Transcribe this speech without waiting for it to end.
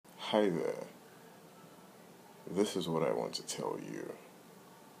Hi there. This is what I want to tell you.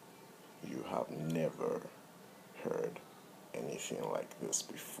 You have never heard anything like this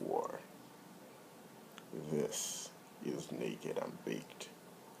before. This is Naked and Baked,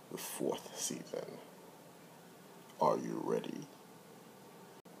 the 4th season. Are you ready?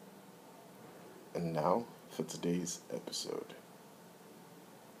 And now for today's episode.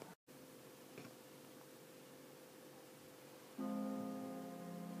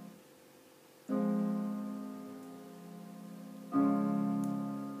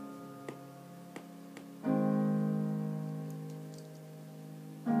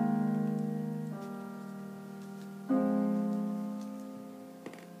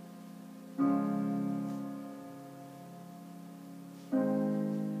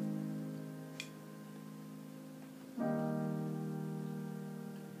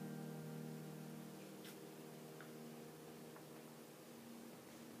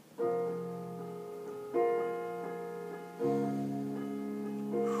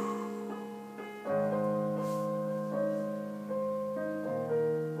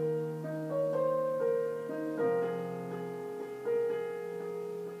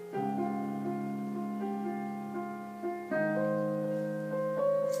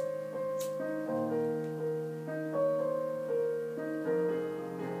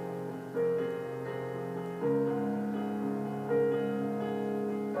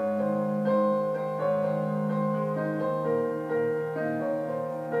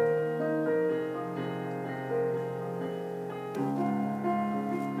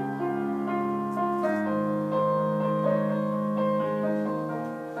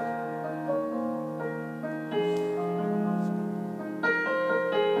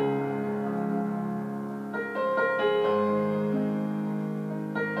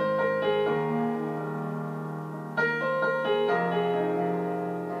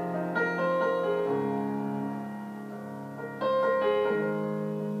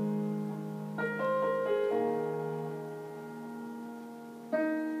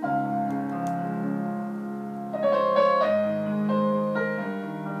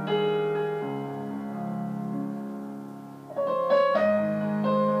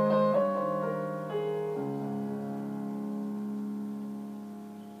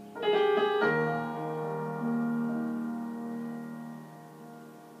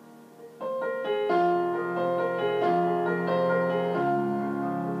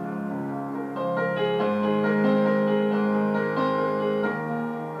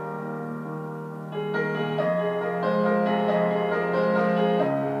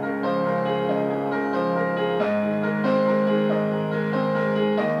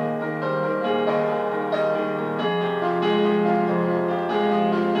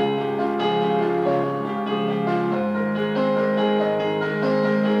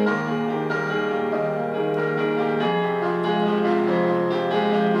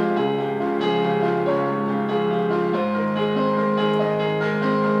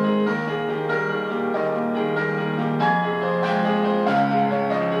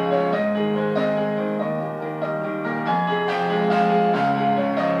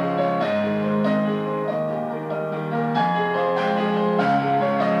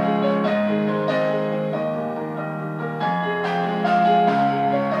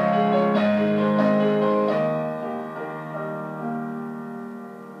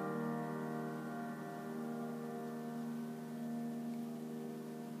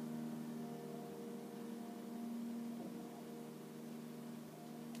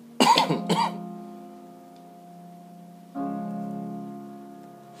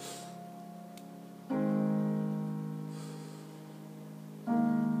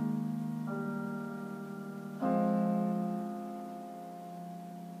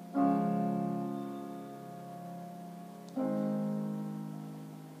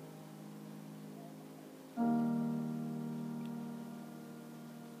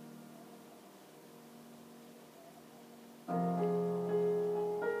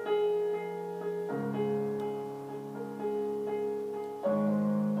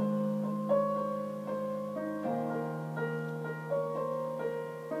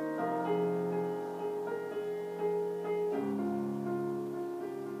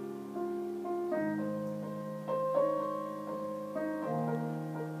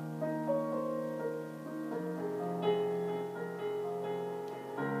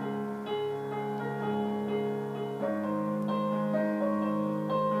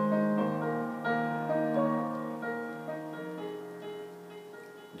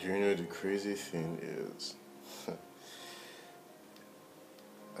 Do you know the crazy thing is,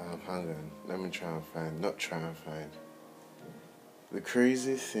 hang on, let me not try and find, The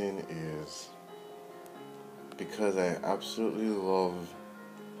crazy thing is, because I absolutely love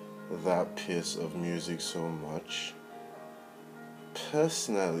that piece of music so much,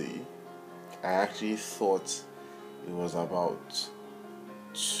 personally, I actually thought it was about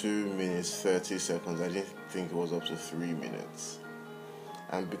 2 minutes 30 seconds. I didn't think it was up to 3 minutes.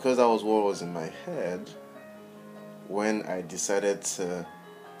 And because that was what was in my head, when I decided to,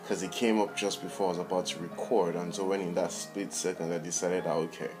 because it came up just before I was about to record, and so when in that split second I decided that,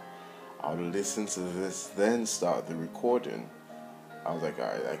 okay, I'll listen to this, then start the recording, I was like,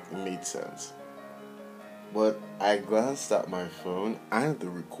 alright, like, it made sense. But I glanced at my phone and the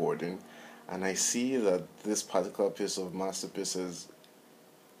recording, and I see that this particular piece of masterpiece is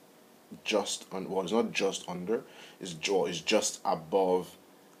it's not just under, it's just above,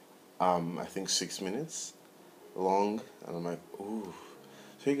 I think 6 minutes long, and I'm like, ooh.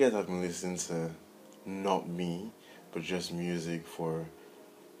 So you guys have been listening to not me, but just music for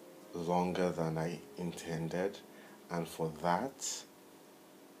longer than I intended, and for that,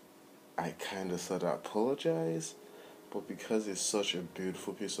 I kind of sort of apologize, but because it's such a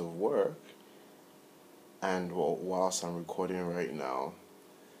beautiful piece of work, and whilst I'm recording right now,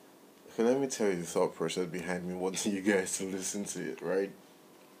 okay, let me tell you the thought process behind me wanting you guys to listen to it, right?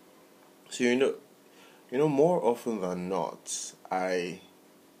 So more often than not, I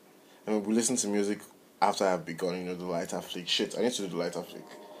mean, we listen to music after I've begun, the lighter flick. Shit, I need to do the lighter flick.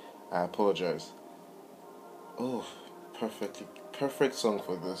 I apologize. Oh, perfect song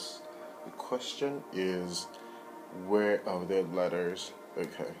for this. The question is, where are their letters?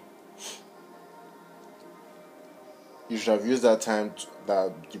 Okay. You should have used that time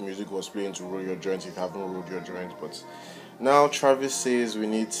that the music was playing to roll your joints if you haven't rolled your joints. But now Travis says we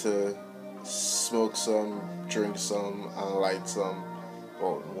need to smoke some, drink some, and light some.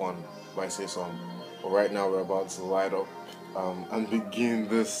 Well, one, if I say some. But right now we're about to light up and begin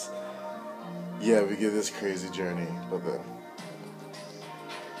this crazy journey. But then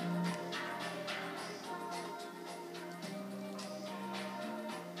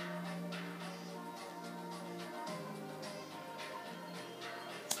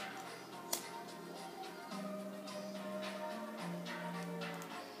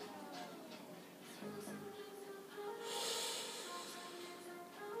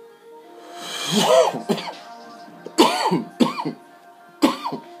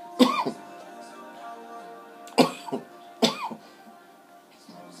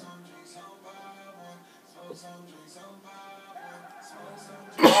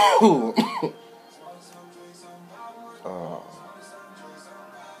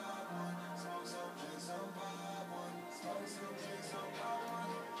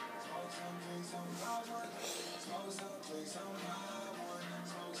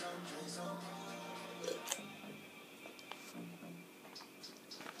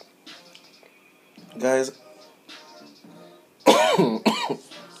guys,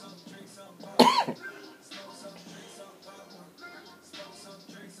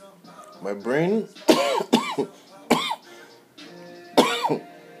 my brain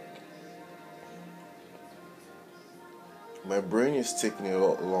my brain is taking a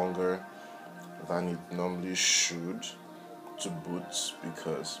lot longer than it normally should to boot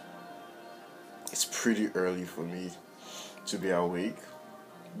because it's pretty early for me to be awake.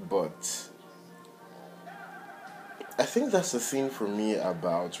 But I think that's the thing for me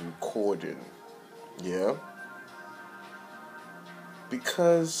about recording, yeah?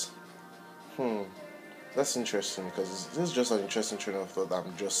 Because, that's interesting because this is just an interesting train of thought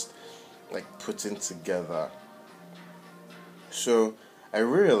I'm just like putting together. So I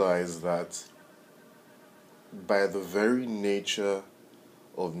realized that by the very nature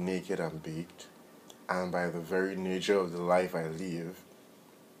of Naked and Baked, and by the very nature of the life I live,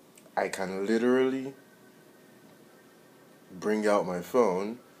 I can literally bring out my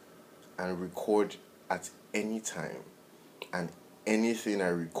phone and record at any time, and anything I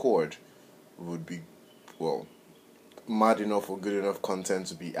record would be, well, mad enough or good enough content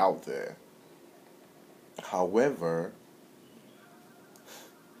to be out there. However,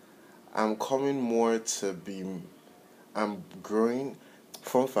 I'm growing.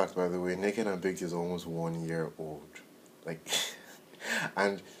 Fun fact, by the way, Naked and Baked is almost 1 year old. Like,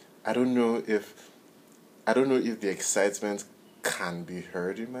 and I don't know if the excitement can be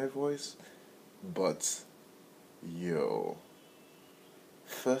heard in my voice, but yo,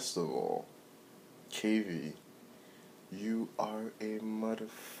 first of all, KV, you are a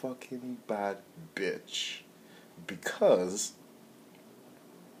motherfucking bad bitch, because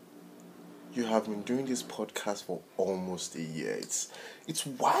you have been doing this podcast for almost a year. It's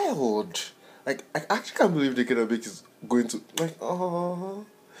wild. Like, I actually can't believe Naked and Bake is going to, like, oh,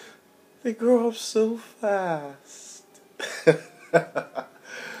 they grow up so fast.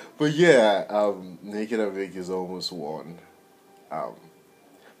 But yeah, Naked and Bake is almost one. Um,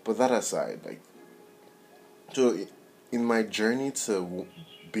 but that aside, like, so in my journey to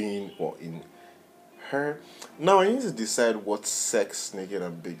being, or in her, now I need to decide what sex Naked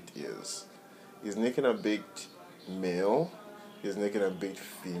and Baked is. Is Naked and Baked male? Is Naked and Baked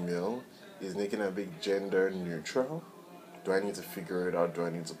female? Is Naked and Baked gender neutral? Do I need to figure it out? Do I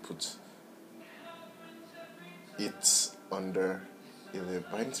need to put it under 11?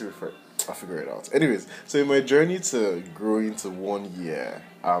 I need to refer. I'll figure it out. Anyways, so in my journey to growing to 1 year,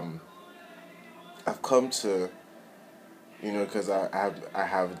 I've come to, because I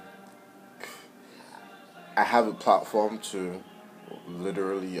have a platform to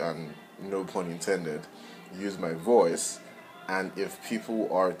literally, and no pun intended, use my voice. And if people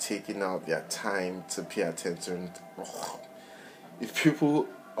are taking out their time to pay attention, if people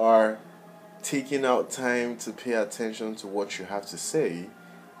are taking out time to pay attention to what you have to say,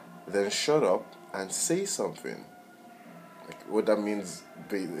 then shut up and say something. Like, what that means,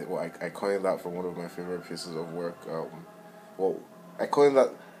 I coined that from one of my favorite pieces of work. Well, I coined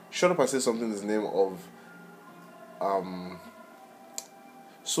that, shut up and say something is the name of,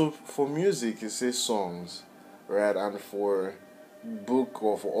 so for music, it says songs, right? And for book,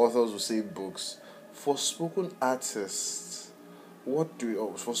 or for authors who say books. For spoken artists,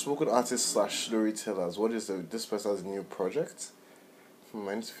 for spoken artists slash storytellers, what is this person's new project?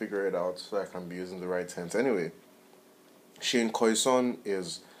 I need to figure it out so I can be using the right tense. Anyway, Shane Koison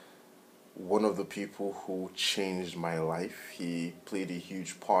is one of the people who changed my life. He played a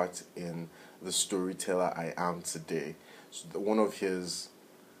huge part in the storyteller I am today. So one of his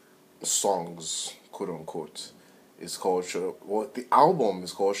songs, quote unquote, is called Shut Up. Well, the album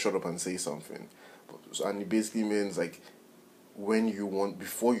is called Shut Up and Say Something. And it basically means, like,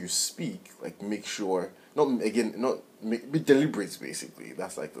 before you speak, like, make sure, be deliberate, basically.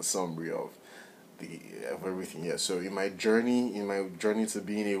 That's like the summary of everything. Yeah. So in my journey to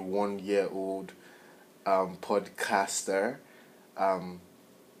being a 1 year old podcaster, I'm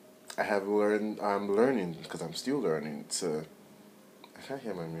learning, because I'm still learning to. I can't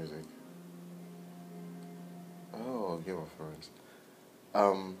hear my music. Oh, Game of Thrones.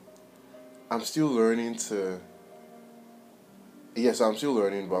 I'm still learning to. Yes, I'm still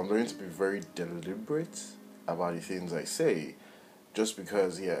learning, but I'm learning to be very deliberate about the things I say, just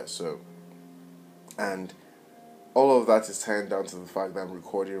because, yeah. So, and all of that is tying down to the fact that I'm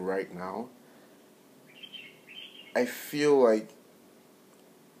recording right now. I feel like,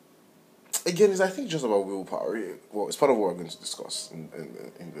 again, it's, I think, just about willpower. Well, it's part of what we're going to discuss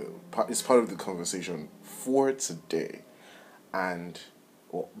it's part of the conversation for today, and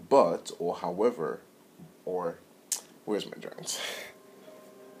or however, or where's my giants?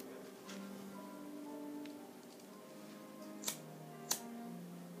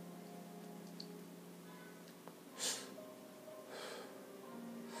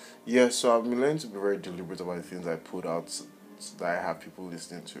 Yeah, so I've been learning to be very deliberate about the things I put out, so that I have people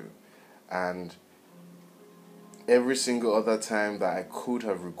listening to, and every single other time that I could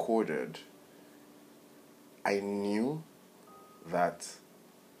have recorded, I knew that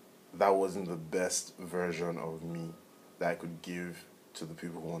that wasn't the best version of me that I could give to the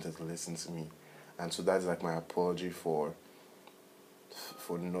people who wanted to listen to me. And so that's like my apology for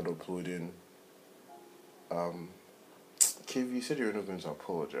not uploading. KV, you said you were not going to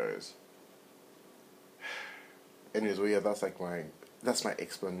apologize. Anyways, well, yeah, that's my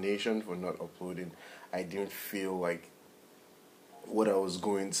explanation for not uploading. I didn't feel like what I was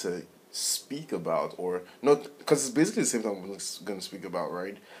going to speak about, or not, because it's basically the same thing I'm going to speak about,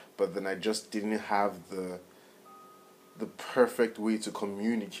 right? But then I just didn't have the perfect way to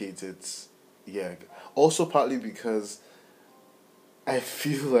communicate it. Yeah. Also, partly because I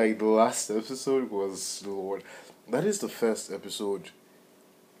feel like the last episode was, Lord, that is the first episode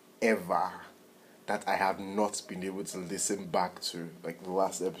ever that I have not been able to listen back to. Like, the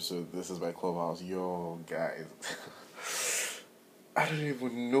last episode, This Is My Clubhouse. Yo, guys. I don't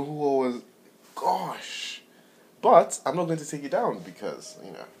even know what was. Gosh. But I'm not going to take it down because,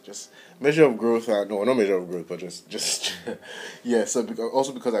 just measure of growth. No, not measure of growth, but just yeah. So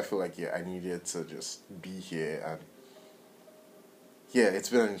because I feel like, yeah, I needed to just be here, and yeah, it's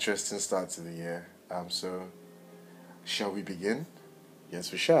been an interesting start to the year. So shall we begin?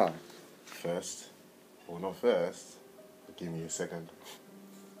 Yes, we shall. First, or not first. Give me a second.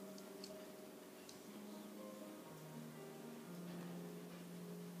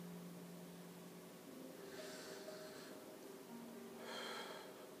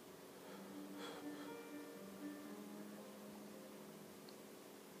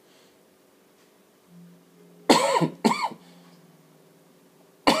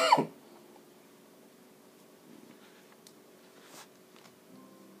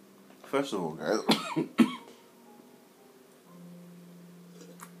 First of all, guys,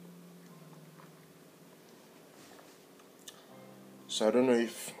 so I don't know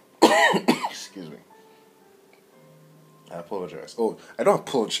if excuse me. I apologize. Oh, I don't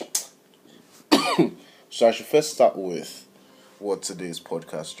apologize. So I should first start with what today's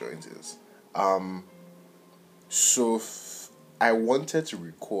podcast joint is. I wanted to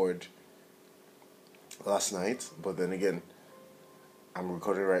record last night, but then again, I'm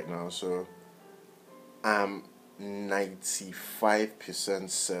recording right now, so I'm 95%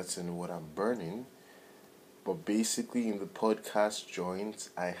 certain what I'm burning. But basically, in the podcast joint,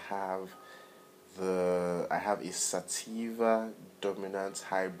 I have a sativa dominant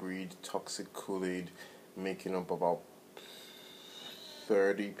hybrid toxic Kool-Aid making up about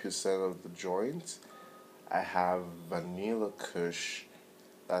 30% of the joint. I have vanilla Kush,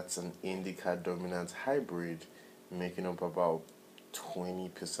 that's an indica dominant hybrid making up about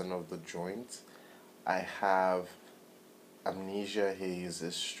 20% of the joint. I have Amnesia Haze,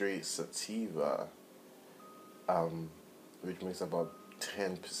 a straight sativa, which makes about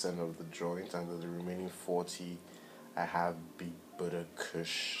 10% of the joint, and the remaining 40, I have Big Buddha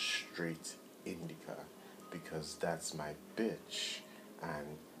Kush straight indica, because that's my bitch,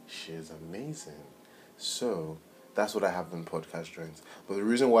 and she's amazing. So that's what I have in podcast joints. But the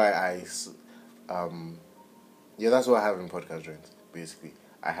reason why that's what I have in podcast joints. Basically,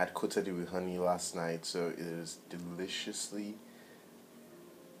 I had coated it with honey last night, so it is it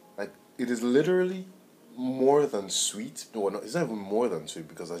is literally more than sweet. No, it's not even more than sweet,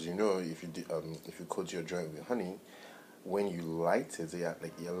 because as you know, if you coat your joint with honey, when you light it,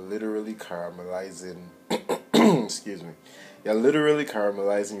 you're literally caramelizing. Excuse me. You're literally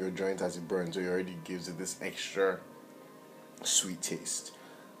caramelizing your joint as it burns, so it already gives it this extra sweet taste.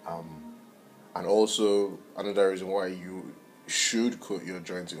 And also another reason why you should coat your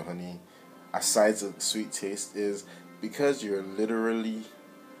joint with honey, aside the sweet taste, is because you're literally.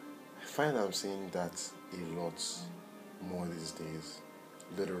 I find I'm saying that a lot more these days.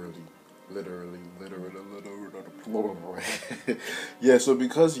 Literally. Yeah, so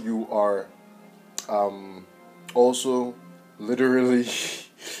because you are also literally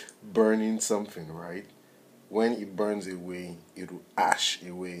burning something, right? When it burns away, it will ash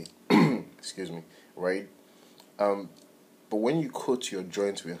away. Excuse me, right? But when you coat your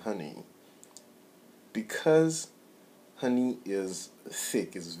joint with honey, because honey is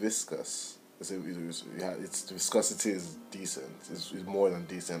thick, it's viscous. Its viscosity is decent. It's more than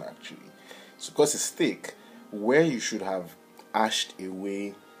decent, actually. So because it's thick, where you should have ashed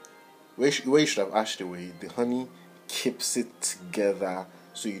away, the honey keeps it together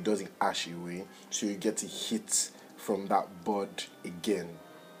so it doesn't ash away. So you get a hit from that bud again.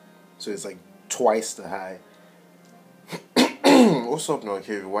 So it's like twice the high. What's up now,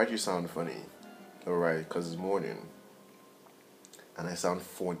 Kevin? Why do you sound funny? Alright, because it's morning. And I sound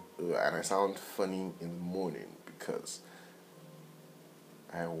funny in the morning because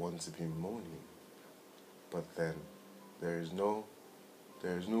I want to be moaning. But then there is no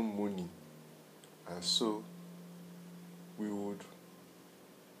money. And so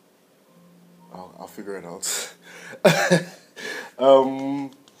I'll figure it out.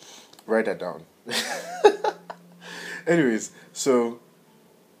 Write that down. Anyways, so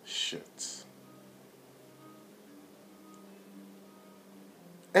shit.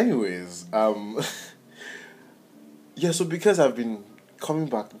 Anyways, yeah, so because I've been coming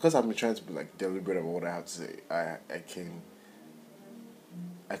back, because I've been trying to be like deliberate about what I have to say, I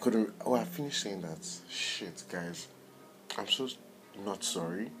couldn't. Oh, I finished saying that. Shit, guys, I'm so not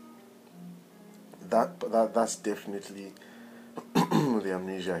sorry. That's definitely the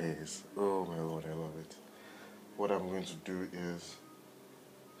Amnesia Haze. Oh my lord, I love it. What I'm going to do is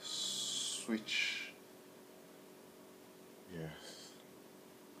switch. Yes.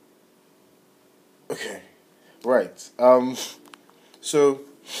 Okay. Right. So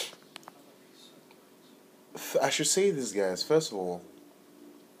I should say this, guys. First of all,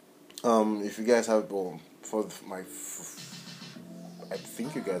 if you guys have, I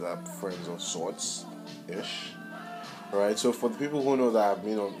think you guys are friends of sorts, ish. Right. So for the people who know that I've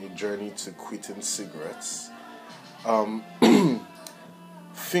been on a journey to quitting cigarettes,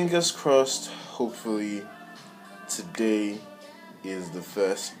 fingers crossed. Hopefully, today is the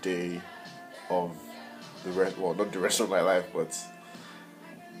first day of the rest. Well, not the rest of my life, but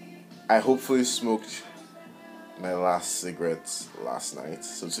I hopefully smoked my last cigarette last night.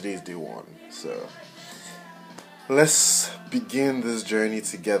 So today is day one. So let's begin this journey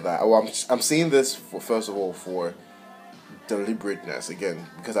together. I'm saying this first of all for deliberateness again,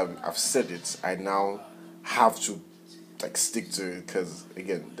 because I've said it. I now have to like stick to it, because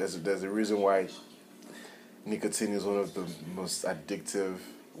again, there's a reason why nicotine is one of the most addictive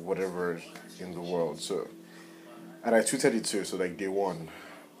whatever in the world. So, and I tweeted it too. So like day one,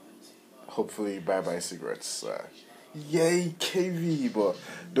 hopefully bye cigarettes. Yay KV, but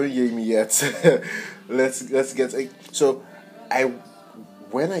don't yay me yet. let's get so I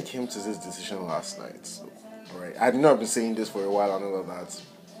when I came to this decision last night. So, all right, I know I've been saying this for a while and all of that.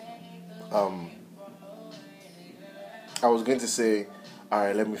 I was going to say, all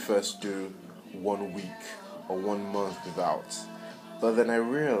right, let me first do 1 week or 1 month without. But then I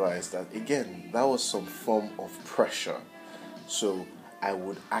realized that, again, that was some form of pressure. So I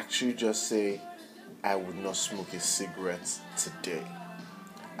would actually just say I would not smoke a cigarette today.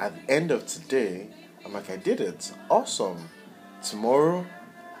 At the end of today, I'm like, I did it. Awesome. Tomorrow,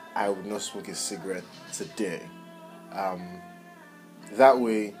 I would not smoke a cigarette today. That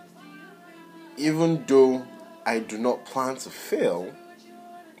way, even though I do not plan to fail,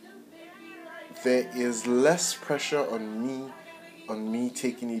 there is less pressure on me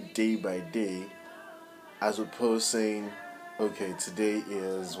taking it day by day, as opposed saying, okay, today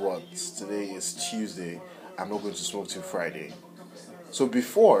is Tuesday, I'm not going to smoke till Friday. So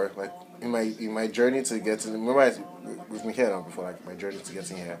before, like in my journey to getting, remember with me here now before, like my journey to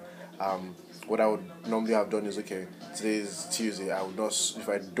getting here, what I would normally have done is, okay, today is Tuesday, I would not, if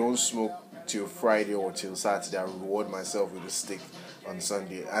I don't smoke till Friday or till Saturday, I reward myself with a stick on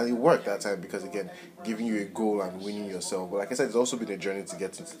Sunday. And it worked that time because, again, giving you a goal and winning yourself. But like I said, it's also been a journey to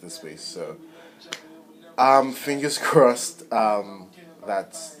get into this space. So fingers crossed,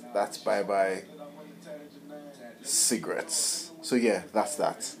 that's bye cigarettes. So yeah, that's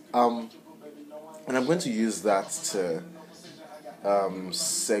that. And I'm going to use that to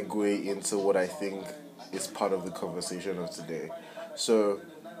segue into what I think is part of the conversation of today. So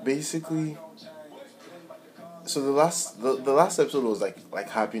basically, so the last episode was like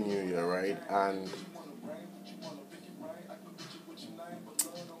Happy New Year, right? And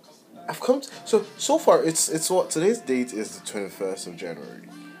I've come to, so far it's what today's date is, the 21st of January.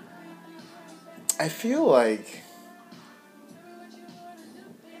 I feel like,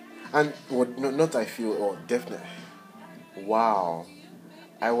 and what not I feel, or definitely, wow,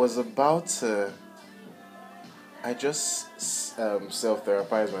 I was about to, I just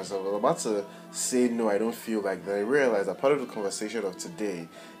self-therapized myself. I was about to say no, I don't feel like that. I realized that part of the conversation of today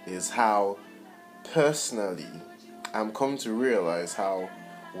is how, personally, I'm coming to realize how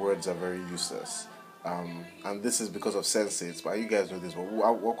words are very useless. And this is because of Sense8, but you guys know this. But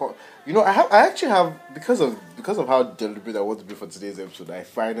I actually have, because of how deliberate I want to be for today's episode, I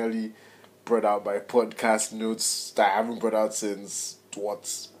finally brought out my podcast notes that I haven't brought out since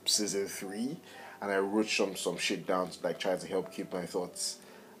season 3, and I wrote some shit down to like try to help keep my thoughts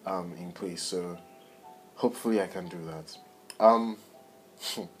in place. So hopefully I can do that.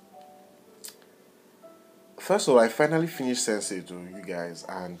 First of all, I finally finished Sense8 to you guys,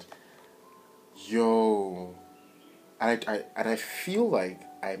 and I feel like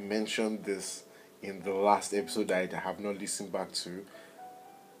I mentioned this in the last episode that I have not listened back to,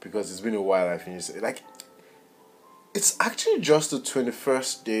 because it's been a while I finished it. Like, it's actually just the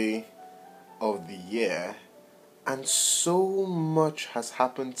 21st day of the year, and so much has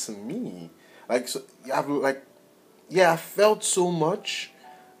happened to me. Like, so I felt so much,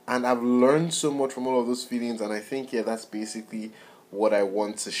 and I've learned so much from all of those feelings, and I think, that's basically what I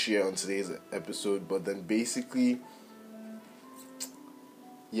want to share on today's episode. But then basically,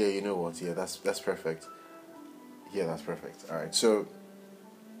 you know what? That's perfect. Yeah, that's perfect. Alright, so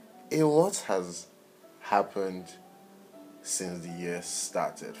a lot has happened since the year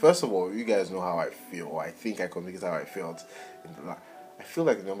started. First of all, you guys know how I feel, or I think I communicated how I felt. I feel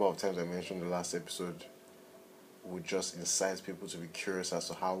like the number of times I mentioned the last episode would just incite people to be curious as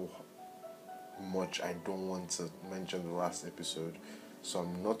to how much I don't want to mention the last episode. So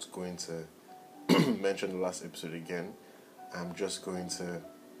I'm not going to mention the last episode again. I'm just going to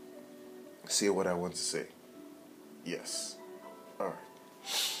say what I want to say. Yes. Alright.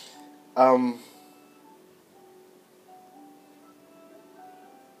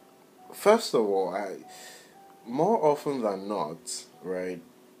 First of all, more often than not, right?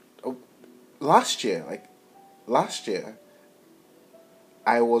 Last year,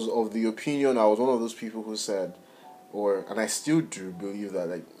 I was of the opinion, I was one of those people who said, and I still do believe that,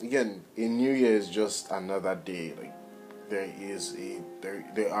 like, again, a new year is just another day. Like,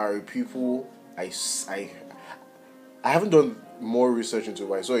 there are people, I haven't done more research into it,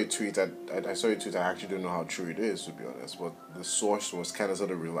 but I saw a tweet. I saw a tweet. I actually don't know how true it is, to be honest. But the source was kind of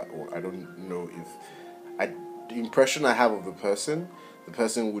sort of I don't know if I the impression I have of the person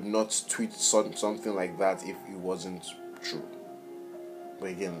would not tweet something like that if it wasn't true. But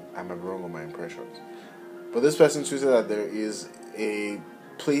again, I might be wrong on my impressions. But this person tweeted that there is a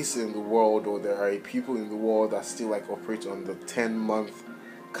place in the world, or there are people in the world that still like operate on the 10-month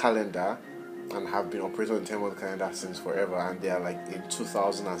calendar and have been operating on the 10-month calendar since forever, and they are like in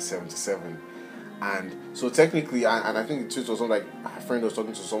 2077. And so technically, and I think the tweet was something like a friend was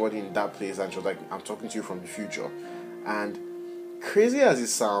talking to somebody in that place, and she was like, "I'm talking to you from the future." And crazy as it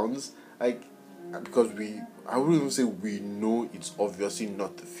sounds, like, because I wouldn't even say we know it's obviously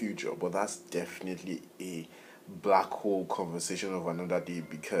not the future, but that's definitely a black hole conversation of another day,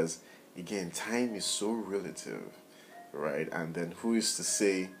 because again, time is so relative, right? And then who is to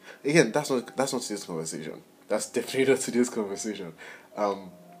say, again, that's not today's conversation. That's definitely not today's conversation.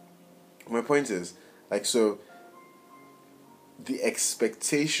 My point is, like, so the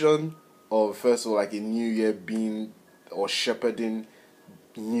expectation of, first of all, like a new year being or shepherding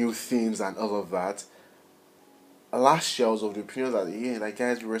new things and all of that. Last year I was of the opinion that, yeah, like,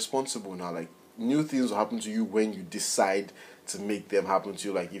 guys, be responsible now. Like, new things will happen to you when you decide to make them happen to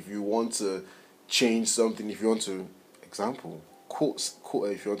you. Like, if you want to change something, if you want to, example,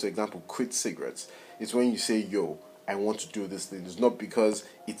 if you want to example, quit cigarettes, it's when you say, yo, I want to do this thing. It's not because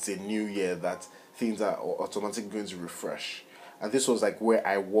it's a new year that things are automatically going to refresh. And this was like where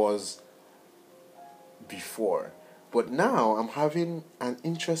I was before. But now I'm having an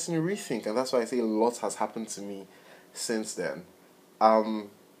interesting rethink, and that's why I say a lot has happened to me since then.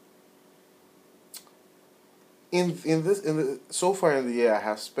 So far in the year, I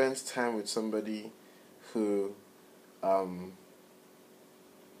have spent time with somebody who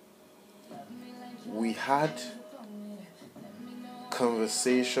we had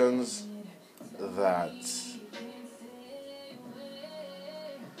conversations that,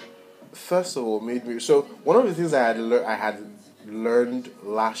 first of all, made me. So one of the things I had learned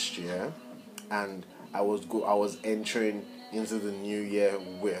last year, and I was entering into the new year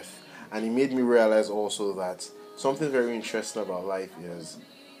with, and it made me realize also that something very interesting about life is,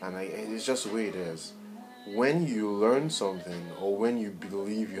 and it's just the way it is. When you learn something, or when you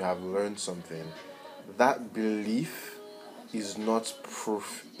believe you have learned something, that belief is not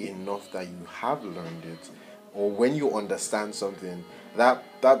proof enough that you have learned it. Or when you understand something, that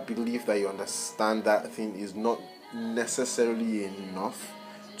belief that you understand that thing is not necessarily enough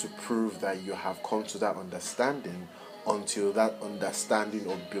to prove that you have come to that understanding, until that understanding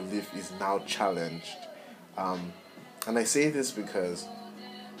or belief is now challenged. And I say this because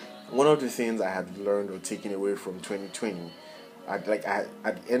one of the things I had learned or taken away from 2020, at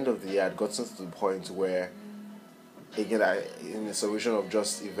the end of the year, I'd gotten to the point where, again, in the solution of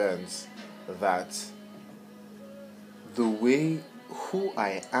just events, that the way who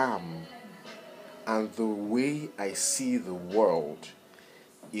I am and the way I see the world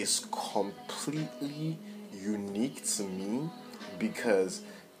is completely unique to me, because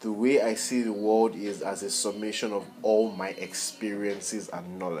the way I see the world is as a summation of all my experiences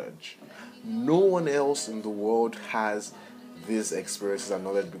and knowledge. No one else in the world has these experiences and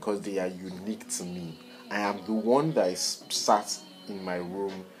knowledge because they are unique to me. I am the one that is sat in my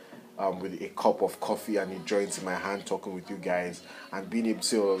room with a cup of coffee and a joint in my hand talking with you guys and being able to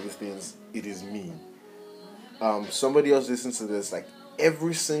say all of these things. It is me. Somebody else listens to this, like,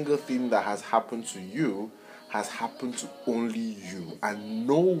 every single thing that has happened to you has happened to only you, and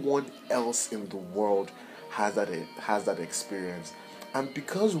no one else in the world has that experience. And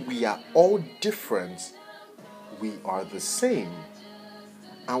because we are all different, we are the same.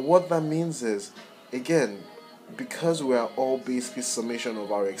 And what that means is, again, because we are all basically summation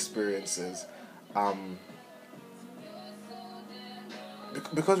of our experiences,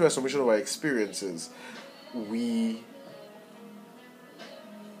 because we are summation of our experiences, we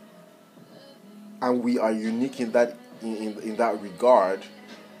are unique in that in that regard.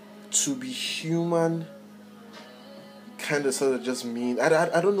 To be human kind of sort of just mean,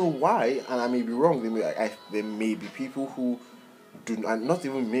 I don't know why, and I may be wrong. There may be people who do, and not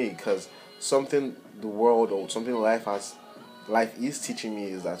even me, because something the world or something life is teaching me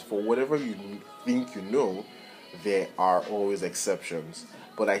is that for whatever you think you know, there are always exceptions.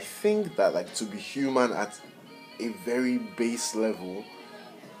 But I think that, like, to be human at a very base level,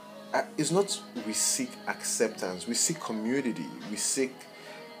 it's not we seek acceptance, we seek community, we seek,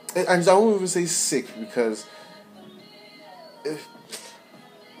 and I won't even say sick, because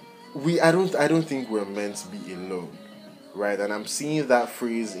I don't think we're meant to be alone, right? And I'm seeing that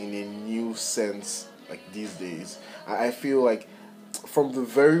phrase in a new sense like these days. I feel like from the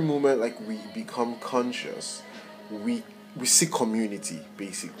very moment like we become conscious, we we seek community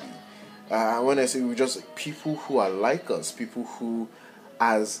basically. When I say we just like, people who are like us, people who,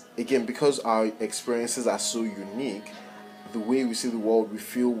 as again, because our experiences are so unique, the way we see the world, we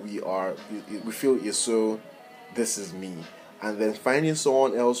feel is so, this is me. And then finding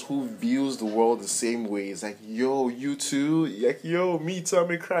someone else who views the world the same way is like, yo, you too, like, yo, me too, I'm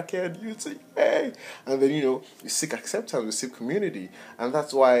a crackhead, you too, hey. And then, you seek acceptance, you seek community. And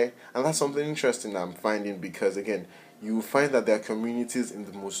that's something interesting I'm finding, because again, you find that there are communities in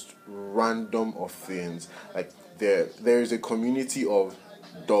the most random of things. Like, there is a community of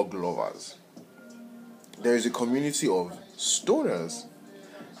dog lovers. There is a community of stoners.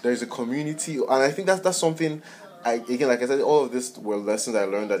 There's a community, and I think that's something. Again, like I said, all of this were lessons I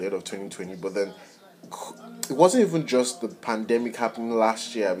learned at the end of 2020. But then, it wasn't even just the pandemic happening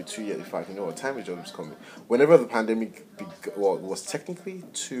last year. I mean, 2 years. In fact, time is just coming. Whenever the pandemic, it was technically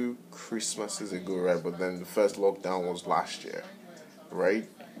 2 Christmases ago, right? But then the first lockdown was last year, right?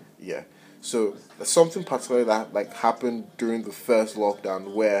 Yeah. So there's something particular that like happened during the first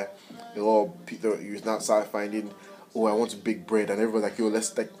lockdown where a lot of people you now start finding, oh, I want to bake bread, and everyone's like, yo,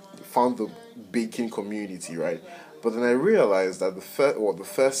 let's like found the baking community, right? But then I realized that the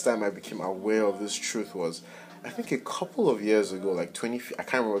first time I became aware of this truth was, I think a couple of years ago, like I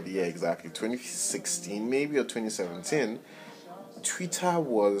can't remember the year exactly, 2016 maybe or 2017. Twitter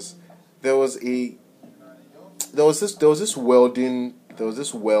was there was this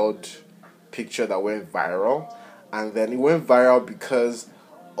weld picture that went viral, and then it went viral because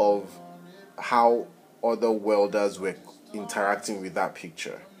of how other welders were interacting with that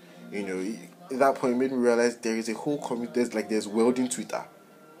picture. At that point, it made me realize there is a whole community. There's welding Twitter,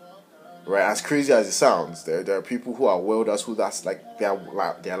 right? As crazy as it sounds, there are people who are welders who that's like their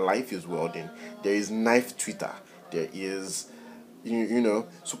life is welding. There is knife Twitter. There is,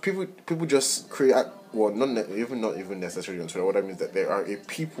 so people just create. Well, not even necessarily on Twitter. What I mean is that there are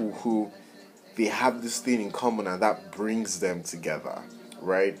people who they have this thing in common, and that brings them together,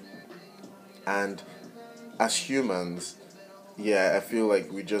 right? And as humans, yeah, I feel like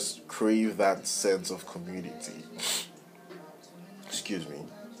we just crave that sense of community. Excuse me.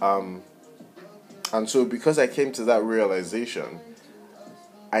 And so because I came to that realization,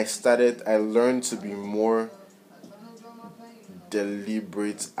 I learned to be more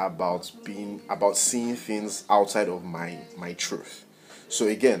deliberate about seeing things outside of my truth. So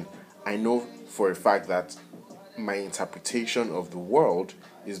again, I know for a fact that my interpretation of the world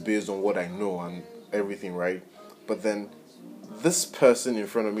is based on what I know and everything, right? But then this person in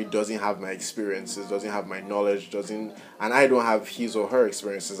front of me doesn't have my experiences, doesn't have my knowledge, and I don't have his or her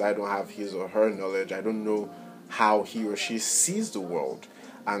experiences, I don't have his or her knowledge, I don't know how he or she sees the world.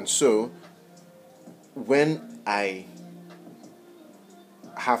 And so when I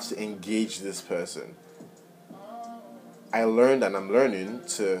have to engage this person, I learned and I'm learning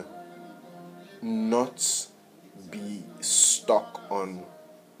to not be stuck on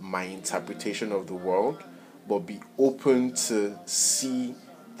my interpretation of the world, but be open to see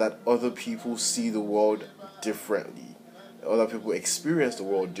that other people see the world differently, other people experience the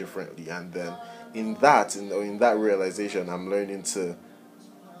world differently, and then in that realization, I'm learning to,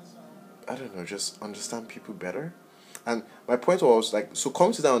 I don't know, just understand people better. And my point was like, so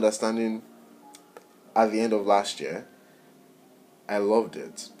come to that understanding at the end of last year, I loved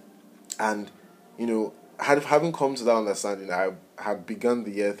it, and having come to that understanding, I had begun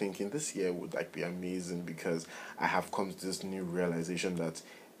the year thinking this year would like be amazing because I have come to this new realization that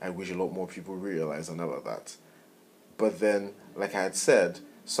I wish a lot more people realize and all of that. But then, like I had said,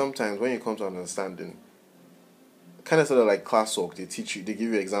 sometimes when you come to understanding, kind of sort of like classwork, they give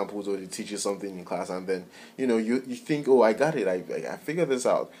you examples or they teach you something in class, and then you think, oh, I got it, I figured this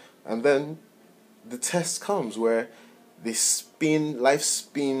out, and then the test comes where life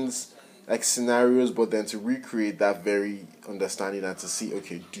spins like scenarios, but then to recreate that very understanding and to see,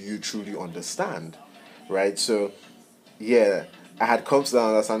 okay, do you truly understand, right? So, yeah, I had come to that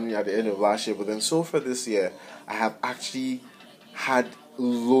understanding at the end of last year, but then so far this year, I have actually had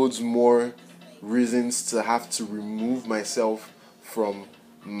loads more reasons to have to remove myself from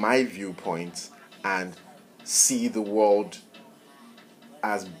my viewpoint and see the world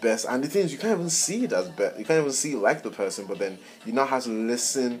as best. And the thing is, you can't even see it as best. You can't even see it like the person, but then you now have to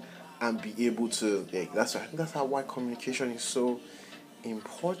listen and be able to, I think that's why communication is so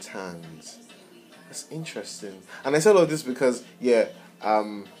important. That's interesting. And I said all this because,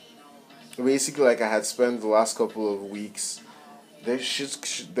 basically, like I had spent the last couple of weeks, there's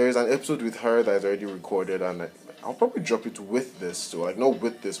an episode with her that's already recorded, and I'll probably drop it with this, so like not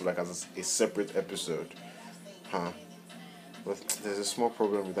with this, but like as a separate episode, huh? But there's a small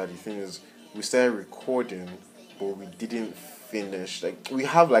problem with that. The thing is, we started recording, but we didn't finish. Like we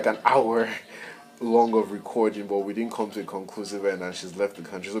have like an hour long of recording, but we didn't come to a conclusive end, and she's left the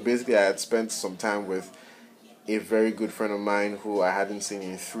country. So basically, I had spent some time with a very good friend of mine who I hadn't seen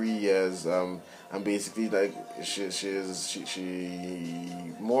in 3 years. And basically, like she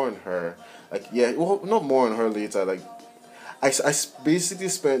more on her, like yeah, well, not more on her later. Like basically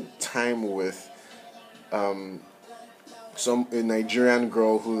spent time with some a Nigerian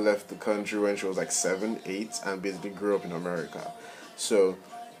girl who left the country when she was like 7, 8, and basically grew up in America. So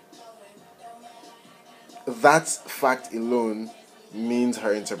that fact alone means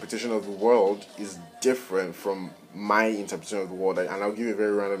her interpretation of the world is different from my interpretation of the world. And I'll give you a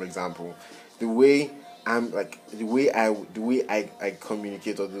very random example. The way I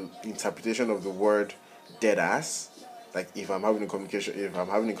communicate, or the interpretation of the word dead ass, like if I'm having a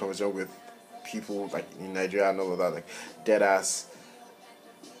conversation with people like in Nigeria and all of that, like dead ass.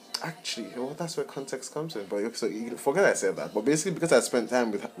 Actually, well, that's where context comes in. But so you forget I said that. But basically, because I spent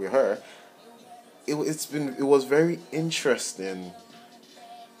time with her, it was very interesting.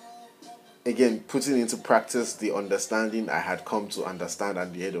 Again, putting into practice the understanding I had come to understand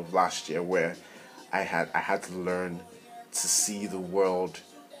at the end of last year, where I had to learn to see the world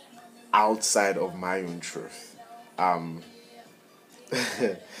outside of my own truth. Um,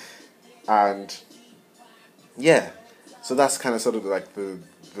 and yeah, so that's kind of sort of like the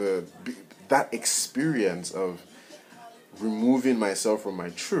that experience of removing myself from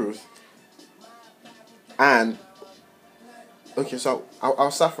my truth. And okay, so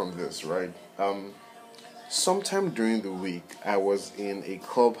I'll start from this, right? Sometime during the week, I was in a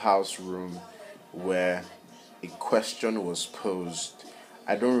clubhouse room where a question was posed.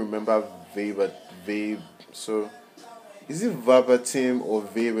 I don't remember so is it verbatim or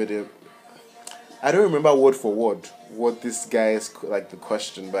verbatim? I don't remember word for word what this guy's like the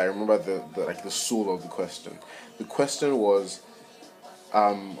question, but I remember the like the soul of the question. The question was,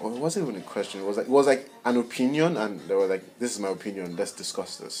 or it wasn't even a question. It was like an opinion, and they were like, "This is my opinion. Let's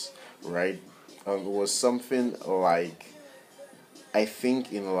discuss this." Right? It was something like, I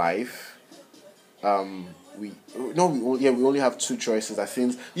think in life, we no, we only have two choices. I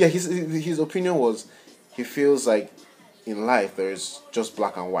think, yeah, his opinion was, he feels like in life there's just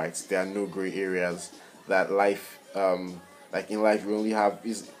black and white. There are no gray areas. That life, like in life, you only have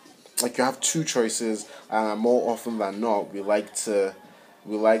is like you have two choices, and more often than not, we like to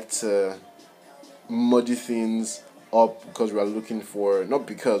muddy things up because we are looking for, not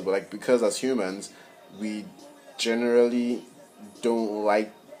because, but like because as humans, we generally don't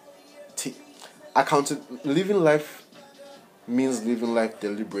like t- living life means living life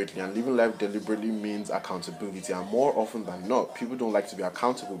deliberately, and living life deliberately means accountability. And more often than not, people don't like to be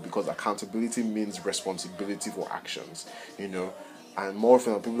accountable because accountability means responsibility for actions, you know. And more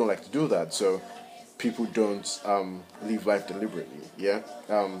often people don't like to do that, so people don't live life deliberately. Yeah.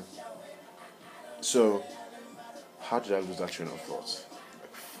 So how did I lose that train of thought?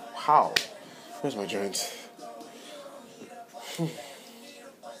 How? Where's my joint?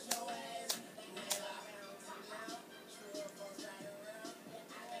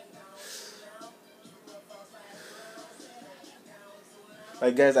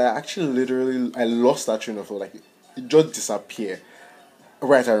 Like guys, I actually literally I lost that train of thought. Like it just disappeared.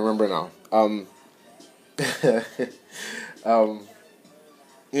 Right, I remember now. Um, and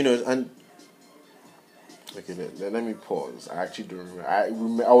okay, let me pause. I actually don't remember.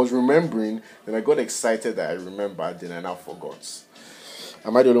 I was remembering, then I got excited that I remembered, then I now forgot.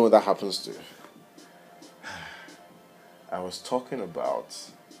 Am I the only one that happens to? I was talking about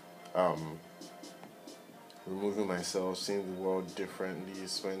um, removing myself, seeing the world differently,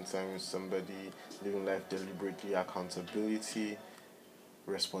 spending time with somebody, living life deliberately, accountability,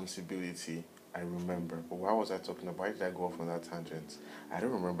 responsibility. I remember. But why was I talking about? Why did I go off on that tangent? I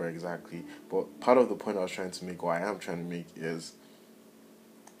don't remember exactly. But part of the point I was trying to make, or I am trying to make, is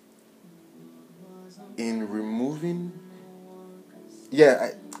in removing. Yeah,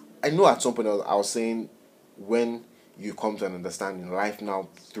 I know at some point I was saying, when you come to an understanding, life now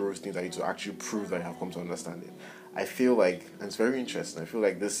throws things at you to actually prove that you have come to understanding. I feel like, and it's very interesting, I feel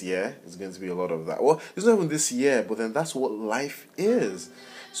like this year is going to be a lot of that. Well, it's not even this year, but then that's what life is.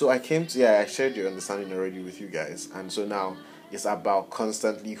 So I shared your understanding already with you guys. And so now it's about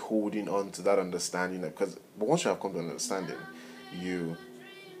constantly holding on to that understanding. Because, but once you have come to an understanding, you,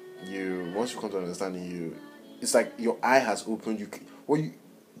 once you come to an understanding, it's like your eye has opened. Well,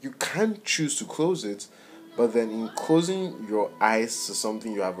 you can choose to close it, But then in closing your eyes to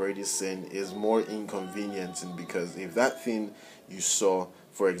something you have already seen is more inconveniencing, because if that thing you saw,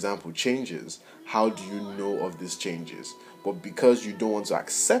 for example, changes, how do you know of these changes? But because you don't want to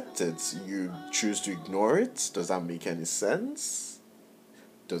accept it, you choose to ignore it. Does that make any sense?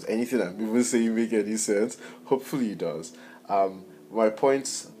 Does anything I'm even saying make any sense? Hopefully it does. My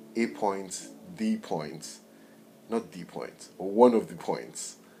points, a point, the point, not the point, but one of the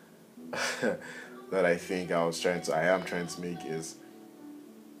points that I think I am trying to make is,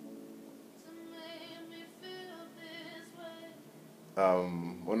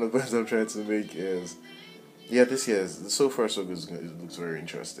 one of the points I'm trying to make is, yeah, this year is so far so good. It looks very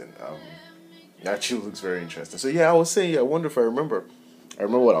interesting. It actually looks very interesting. So yeah, I was saying, I wonder if I remember. I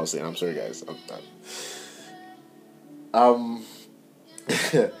remember what I was saying. I'm sorry, guys. Um,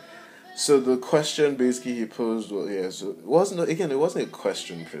 so the question basically he posed, well, yeah, so it wasn't a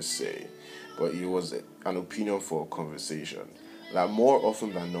question per se, but it was an opinion for a conversation. Like, more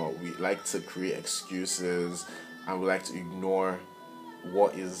often than not, we like to create excuses, and we like to ignore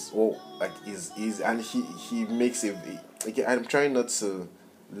what is, and he makes it. Again, I'm trying not to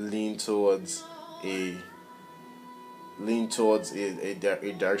lean towards a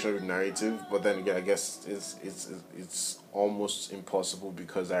a direction of narrative, but then again, I guess it's almost impossible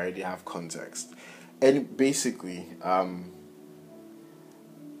because I already have context. And basically,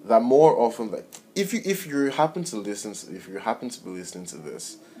 that more often, like, if you happen to be listening to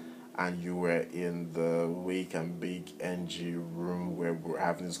this, and you were in the Wake and Bake NG room where we're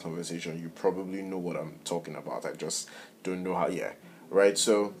having this conversation, you probably know what I'm talking about. I just don't know how. Yeah, right.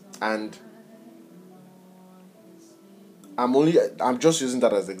 So, and I'm just using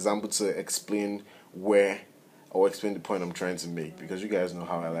that as an example to explain where, or explain the point I'm trying to make, because you guys know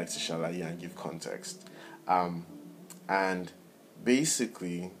how I like to shalaye and give context. And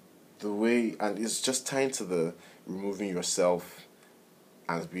basically, the way, and it's just tying to the removing yourself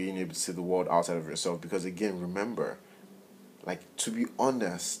and being able to see the world outside of yourself, because again, remember, like, to be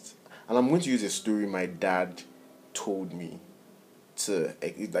honest, and I'm going to use a story my dad told me to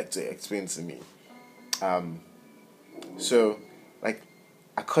explain to me. So, like,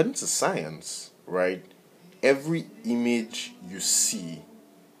 according to science, right, every image you see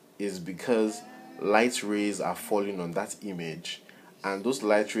is because light rays are falling on that image, and those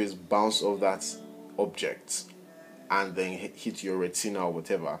light rays bounce off that object and then hit your retina or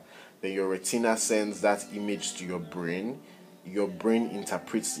whatever. Then your retina sends that image to your brain. Your brain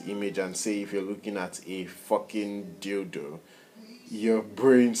interprets the image, and say if you're looking at a fucking dildo, your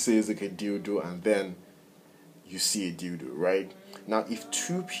brain says like a dildo, and then you see a dildo, right? Now, if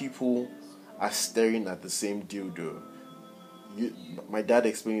two people are staring at the same dildo, you, my dad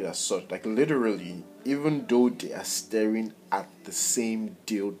explained it as such, like, literally, even though they are staring at the same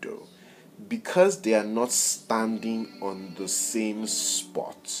dildo, because they are not standing on the same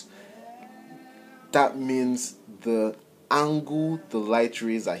spot, that means the angle the light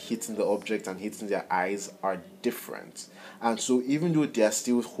rays are hitting the object and hitting their eyes are different. And so even though they are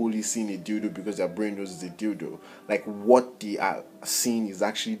still wholly seeing a dildo because their brain knows it's a dildo, like, what they are seeing is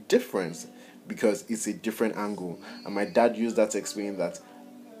actually different because it's a different angle. And my dad used that to explain that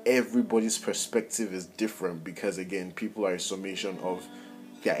everybody's perspective is different, because again, people are a summation of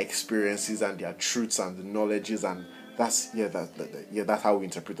their experiences and their truths and the knowledges, and that's how we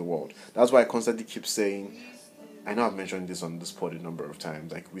interpret the world. That's why I constantly keep saying, I know I've mentioned this on this pod a number of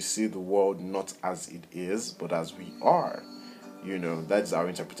times, like, we see the world not as it is but as we are. That's our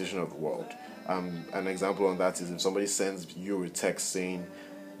interpretation of the world. An example on that is if somebody sends you a text saying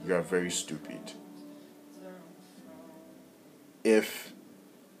you are very stupid, if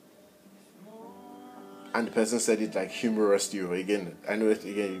and the person said it like humorously, or again, I know it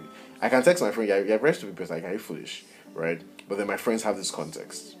again. I can text my friend, you're very stupid, person, like, are you foolish, right? But then my friends have this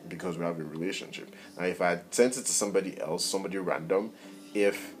context because we have a relationship. Now, if I had sent it to somebody else, somebody random,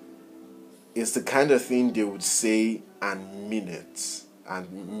 if it's the kind of thing they would say and mean it,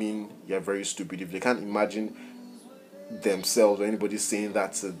 and mean you're very stupid, if they can't imagine themselves or anybody saying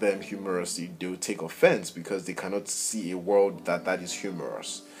that to them humorously, they'll take offense because they cannot see a world that is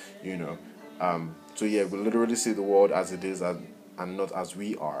humorous, you know. So yeah, we literally see the world as it is, and not as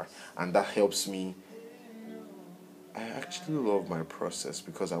we are, and that helps me. I actually love my process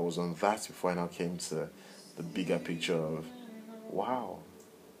because I was on that before I now came to the bigger picture of, wow.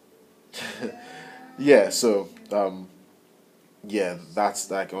 Yeah, so yeah, that's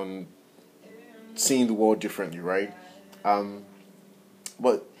like on seeing the world differently, right? Um,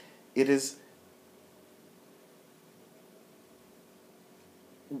 but it is,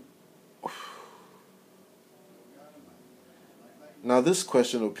 Now, this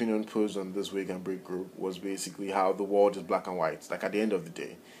question opinion posed on this Wake and Break group was basically how the world is black and white. Like, at the end of the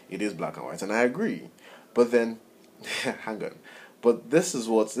day, it is black and white, and I agree. But then, hang on. But this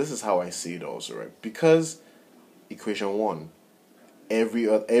is how I see it also, right? Because equation one,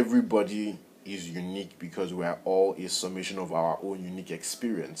 everybody is unique because we are all a summation of our own unique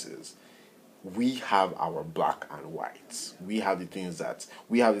experiences. We have our black and whites. We have the things that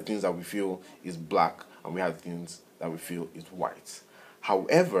we feel is black, and we have the things that we feel is white.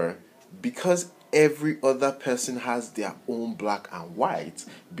 However, because every other person has their own black and white,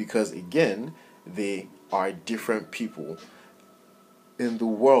 because again, they are different people in the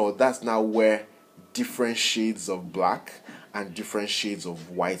world, that's now where different shades of black and different shades of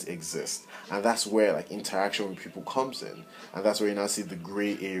white exist, and that's where like interaction with people comes in, and that's where you now see the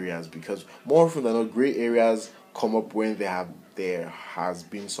gray areas, because more often than not, gray areas come up when there has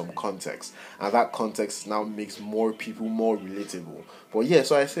been some context, and that context now makes more people more relatable. But yeah,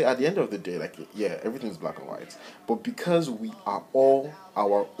 so I say at the end of the day, like, yeah, everything's black and white, but because we are all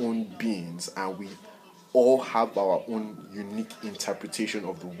our own beings, and we all have our own unique interpretation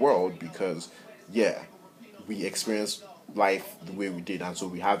of the world, because yeah, we experience life the way we did, and so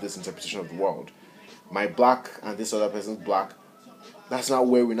we have this interpretation of the world. My black and this other person's black, that's not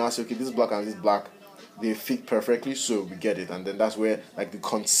where we now say, okay, this black and this black, they fit perfectly, so we get it. And then that's where like the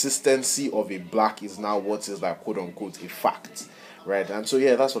consistency of a black is now what is like quote unquote a fact, right? And so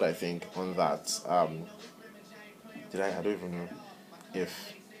yeah, that's what I think on that. I don't even know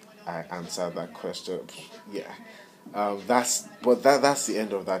if I answered that question. Yeah. That's the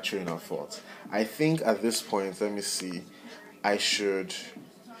end of that train of thought. I think at this point, let me see, I should,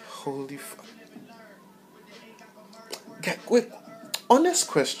 holy fuck. Okay, wait, honest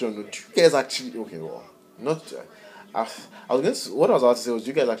question, do you guys actually, okay, well, not, I was going to, what I was about to say was, do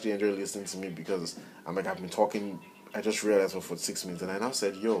you guys actually enjoy listening to me? Because I've been talking, I just realized for 6 minutes, and I now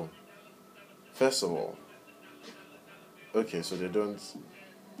said, yo, first of all, okay, so they don't,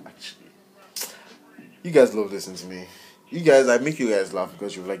 actually, you guys love listening to me. You guys, I make you guys laugh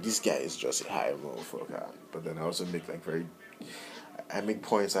because you're like, this guy is just a high motherfucker. But then I also make I make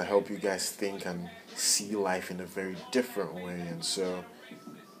points that help you guys think and see life in a very different way. And so,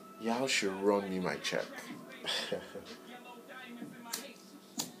 y'all should run me my check.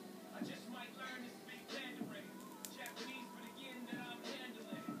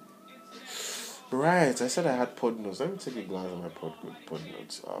 Right, I said I had pod notes. Let me take a glance at my pod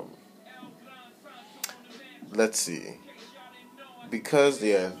notes. Let's see. Because,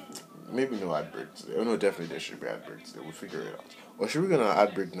 yeah, maybe no ad breaks. Oh, no, definitely there should be ad breaks. We'll figure it out. Or should we go on an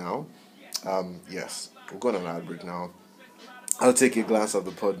ad break now? Yes, we'll go on an ad break now. I'll take a glance at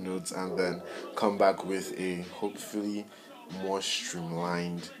the pod notes and then come back with a hopefully more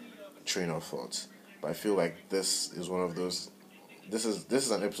streamlined train of thought. But I feel like this is one of those. This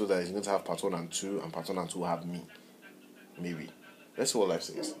is an episode that is going to have part 1 and 2, and part 1 and 2 will have me. Maybe. Let's see what life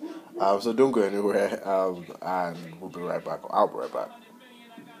says. So don't go anywhere. And we'll be right back. I'll be right back.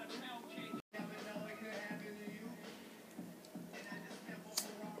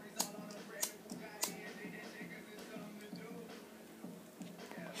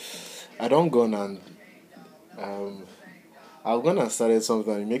 I don't go and I've gone and started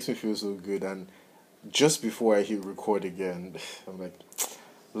something and it makes me feel so good, and just before I hit record again, I'm like,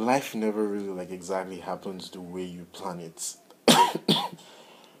 life never really like exactly happens the way you plan it.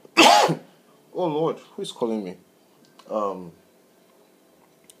 Oh Lord, who's calling me?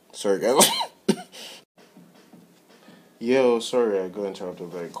 Sorry guys. Yo, sorry, I got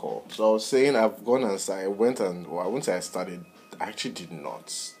interrupted by a call. So I was saying I've gone and I went and well, I wouldn't say I started. I actually did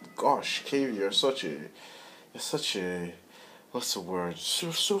not. Gosh, KV, you're such a, what's the word?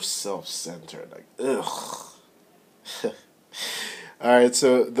 So self-centered. Like, ugh. All right,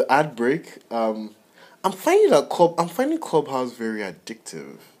 so the ad break. I'm finding Clubhouse very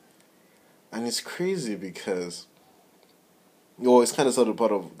addictive, and it's crazy because, well, it's kind of sort of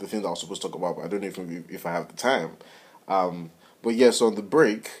part of the thing that I was supposed to talk about, but I don't know if I have the time. But yes, on the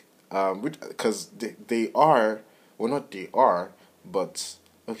break, because they are, well, not they are, but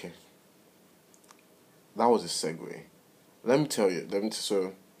okay, that was a segue. Let me tell you.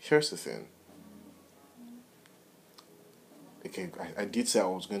 So here's the thing. Okay, I did say I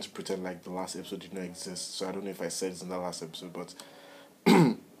was going to pretend like the last episode did not exist, so I don't know if I said it in the last episode, but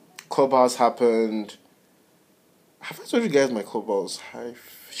Clubhouse happened. Have I told you guys my Clubhouse? Hi.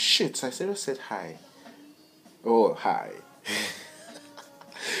 Shit, I said hi. Oh, hi.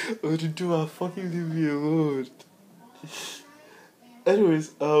 Oh, to do a fucking leave me alone.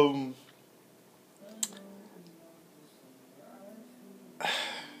 Anyways,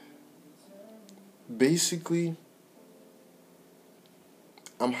 basically,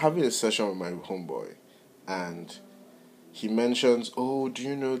 I'm having a session with my homeboy, and he mentions, "Oh, do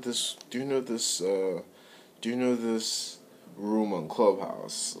you know this? Do you know this? Do you know this room on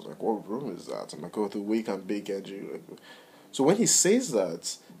Clubhouse?" I'm like, what room is that? I'm like, "Oh, the Wake and Bake Energy." Like, so when he says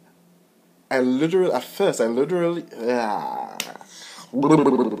that, at first,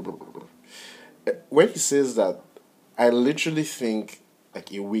 when he says that, I literally think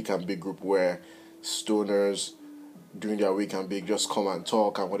like a Wake and Bake group where stoners during their Wake and Bake just come and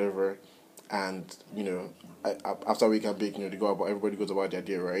talk and whatever, and after Wake and Bake, everybody goes about their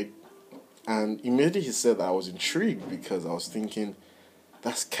day, right? And immediately he said that, I was intrigued because I was thinking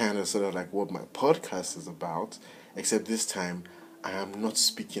that's kind of sort of like what my podcast is about, except this time I am not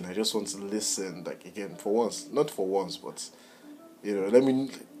speaking. I just want to listen. Like again, for once, not for once, but let me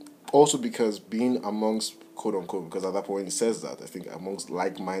also because being amongst quote unquote, because at that point he says that I think amongst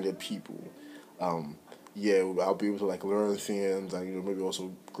like-minded people, yeah, I'll be able to like learn things and maybe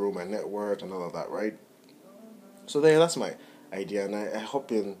also grow my network and all of that, right? So there, that's my idea, and I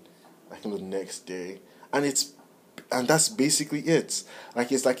hop in like in the next day, and that's basically it.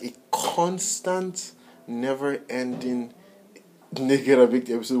 Like it's like a constant, never-ending naked and big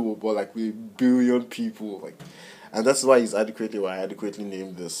episode about like with a billion people, like, and that's why I adequately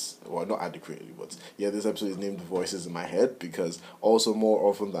named this. Well, not adequately, but yeah, this episode is named "Voices in My Head" because also more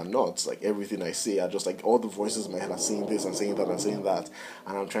often than not, like everything I say, I just like all the voices in my head are saying this and saying that and saying that,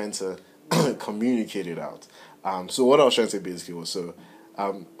 and I'm trying to communicate it out. So what I was trying to say basically was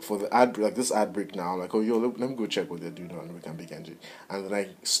for the this ad break now, I'm like, oh yo, let me go check what they're doing on We Can Bake Energy, and then I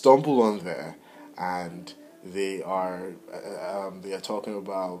stumble on there, and they are talking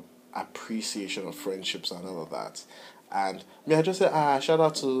about appreciation of friendships and all of that, and I just said shout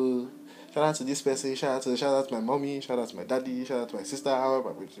out to this person, shout out to my mommy, shout out to my daddy, shout out to my sister,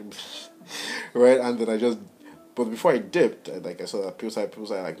 right, and then but before I dipped, I saw that people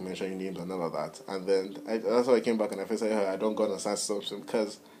started like mentioning names and all of that, and then that's why I came back and I first said, I don't go on a something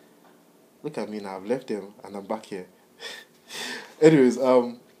because look at me now, I've left them and I'm back here. Anyways,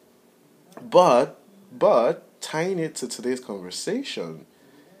 but tying it to today's conversation,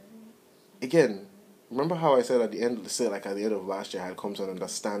 again, remember how I said at the end of last year I had come to an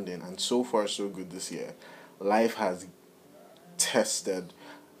understanding, and so far so good this year. Life has tested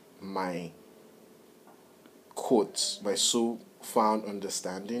my quotes, my so found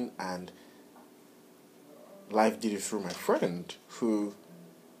understanding, and life did it through my friend who,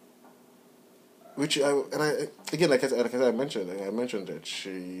 again, I mentioned that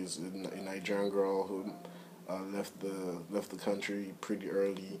she's a Nigerian girl who left the country pretty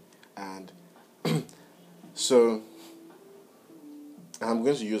early, and so I'm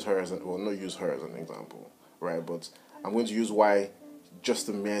going to use her not use her as an example, right? But I'm going to use why just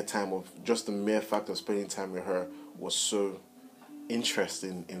the mere fact of spending time with her was so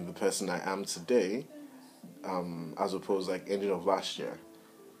interesting in the person I am today, as opposed like ending of last year.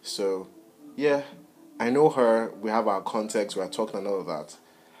 So, yeah, I know her. We have our context. We are talking and all of that.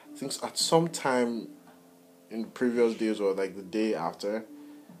 I think at some time in previous days or like the day after,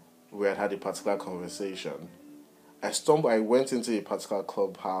 we had a particular conversation. I went into a particular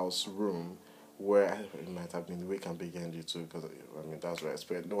clubhouse room where it might have been Wake and Bake Energy too, because that's where I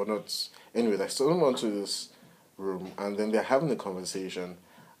spent. No, not. Anyways, I stumbled onto this room, and then they're having a conversation,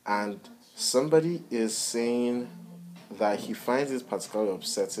 and somebody is saying that he finds it particularly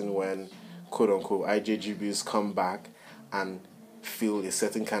upsetting when quote unquote IJGBs come back and feel a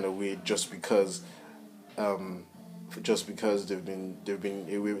certain kind of way just because they've been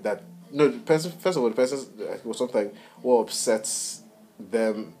away with that. No, the person, first of all, the person was something what upsets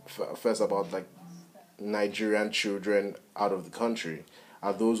them first about like Nigerian children out of the country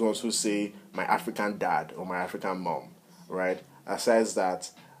are those ones who say my African dad or my African mom, right? Aside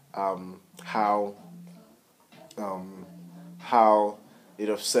that, how it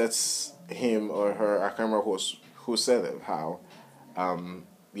upsets him or her. I can't remember who said it. How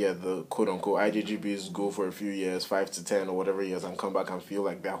the quote unquote IJGBs go for a few years, 5 to 10 or whatever years, and come back and feel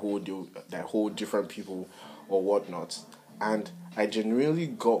like they're whole different people or whatnot. And I genuinely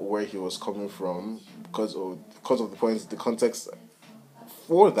got where he was coming from because of the context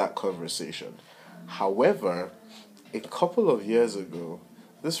for that conversation. However, a couple of years ago,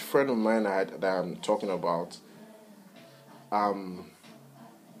 this friend of mine that I'm talking about, not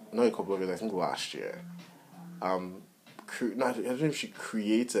a couple of years, I think last year, I don't know if she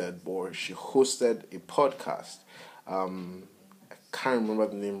created or she hosted a podcast. I can't remember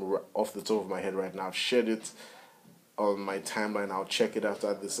the name off the top of my head right now. I've shared it on my timeline. I'll check it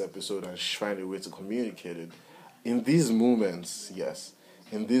after this episode and find a way to communicate it. In these moments,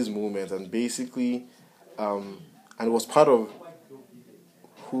 and basically, and it was part of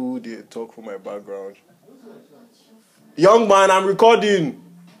who they talk for my background. Young man, I'm recording.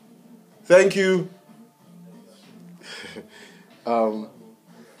 Thank you.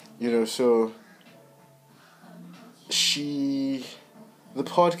 So the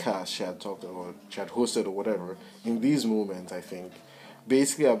podcast she had talked about, she had hosted or whatever, in these moments, I think,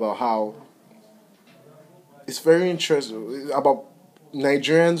 basically about how it's very interesting about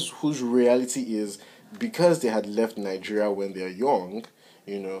Nigerians whose reality is because they had left Nigeria when they're young,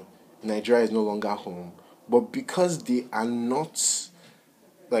 Nigeria is no longer home. But because they are not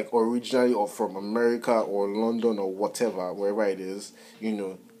like originally or from America or London or whatever, wherever it is,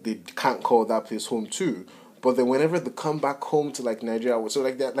 they can't call that place home too. But then whenever they come back home to like Nigeria, so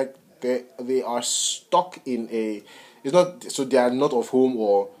like that, like they are stuck in a. It's not so they are not of home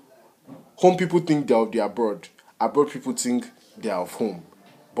or home people think they're of the abroad. Abroad people think they're of home,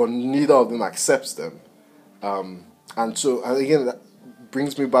 but neither of them accepts them. And again, that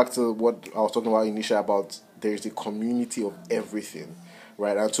brings me back to what I was talking about initially about there is a community of everything,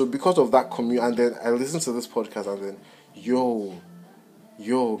 right? And so because of that community, and then I listened to this podcast, and then yo,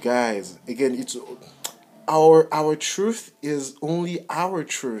 guys, again, it's our truth is only our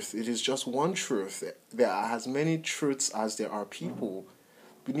truth. It is just one truth. There are as many truths as there are people.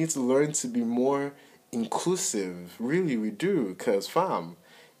 We need to learn to be more inclusive. Really, we do. Because, fam,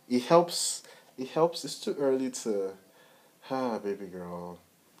 it helps. It's too early to... baby girl.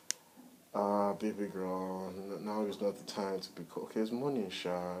 Baby girl. Now is not the time to be... Okay, it's morning,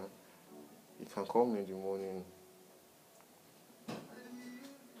 Sha. You can call me in the morning.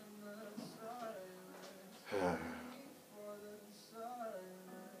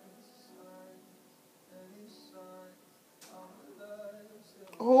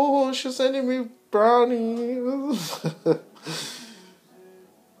 Oh, she's sending me brownies.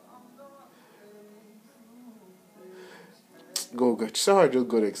 Go. Sorry, I just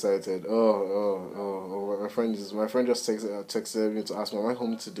got excited. Oh. My friend just texted me to ask me, am I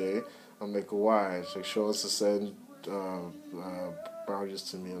home today? I'm like, why? She wants to send brownies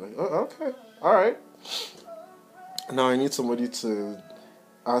to me. I'm like, oh, okay. Alright. Now I need somebody to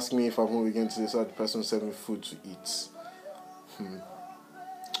ask me if I'm home again today so that the person send me food to eat.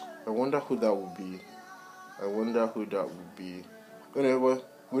 I wonder who that would be. Anyway,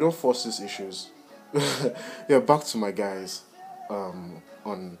 we don't force these issues. Yeah, back to my guys on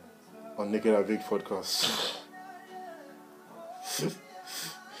Naked and Big podcast.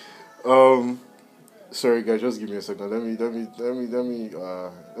 Sorry guys, just give me a second. Let me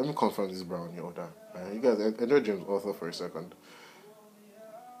confirm this brownie order. You guys enjoy James Arthur for a second.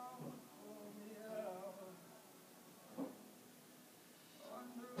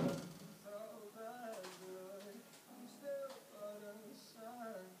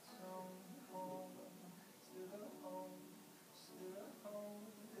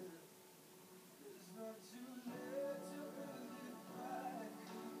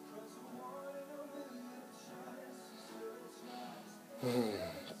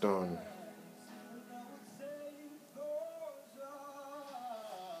 Done.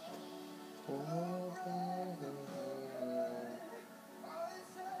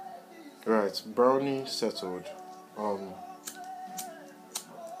 Right, brownie settled.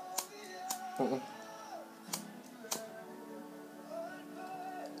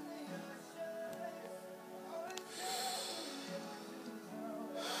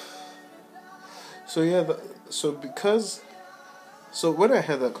 So yeah, so when I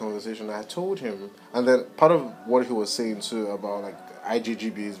had that conversation, I told him, and then part of what he was saying too about like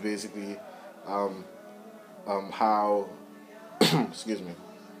IGGB is basically, how, excuse me,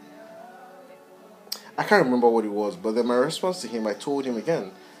 I can't remember what it was, but then my response to him, I told him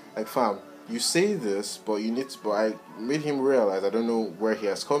again, like, fam, you say this, but you need to, but I made him realize, I don't know where he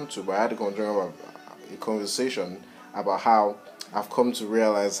has come to, but I had a conversation about how I've come to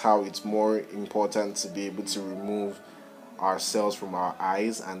realize how it's more important to be able to remove ourselves from our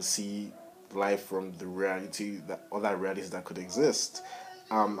eyes and see life from the reality that other realities that could exist,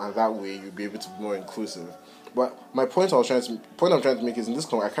 and that way you'll be able to be more inclusive. But my point I'm trying to make is in this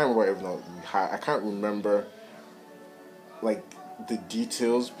I can't remember I can't remember like the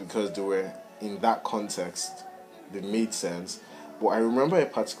details because they were in that context. They made sense, but I remember a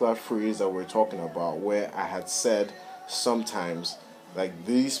particular phrase that we're talking about where I had said sometimes like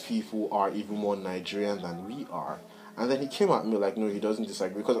these people are even more Nigerian than we are. And then he came at me like, no, he doesn't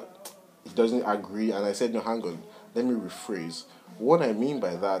disagree because he doesn't agree. And I said, no, hang on, let me rephrase. What I mean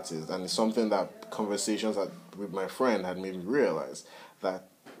by that is, and it's something that conversations with my friend had made me realize, that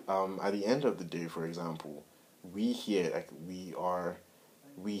at the end of the day, for example, we here are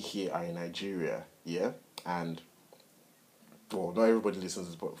in Nigeria, yeah? And well, not everybody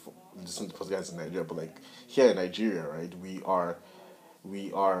listens to podcasts in Nigeria, but like here in Nigeria, right, we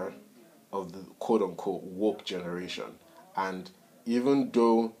are of the quote unquote woke generation. And even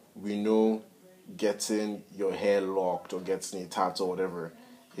though we know getting your hair locked or getting a tattoo or whatever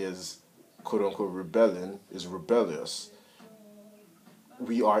is quote unquote rebellion, is rebellious,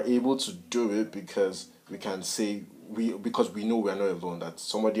 we are able to do it because we can say because we know we are not alone, that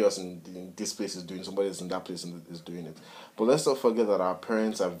somebody else in this place is doing, somebody else in that place is doing it. But let's not forget that our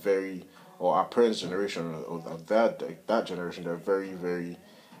parents are very, or our parents' generation, or that generation, they're very, very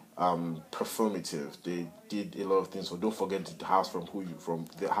performative. They did a lot of things. So don't forget the house from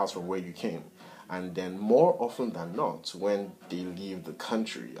the house from where you came. And then more often than not, when they leave the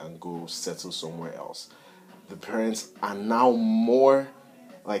country and go settle somewhere else, the parents are now more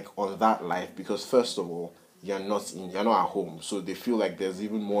like on that life, because first of all, you're not at home, so they feel like there's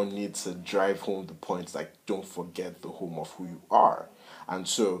even more need to drive home the point, like, don't forget the home of who you are. And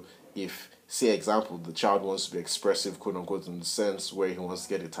so if, say example, the child wants to be expressive, quote unquote, in the sense where he wants to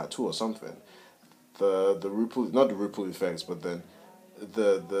get a tattoo or something, the ripple, not the ripple effects, but then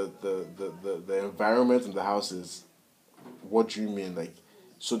the environment in the house is, what do you mean, like,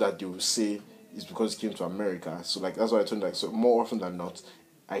 so that they will say it's because he came to America. So like that's why I told you, like, so more often than not,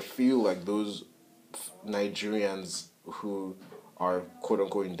 I feel like those Nigerians who are quote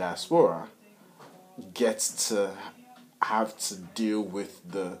unquote in diaspora get to have to deal with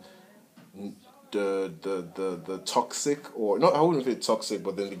the toxic, or not, I wouldn't say toxic,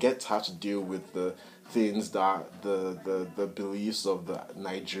 but then they get to have to deal with the things that the beliefs of the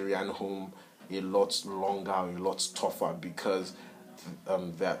Nigerian home a lot longer, a lot tougher, because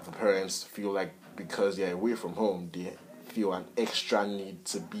that the parents feel like because they're away from home, they feel an extra need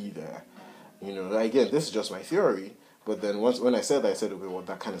to be there. Again, this is just my theory, but then when I said that, I said, okay, well,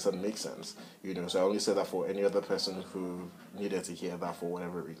 that kind of makes sense. So I only said that for any other person who needed to hear that for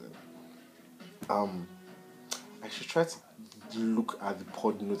whatever reason. I should try to look at the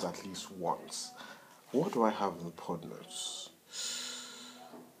pod notes at least once. What do I have in the pod notes?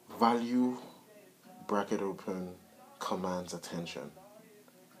 Value, bracket open, commands attention.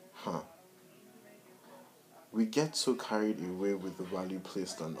 We get so carried away with the value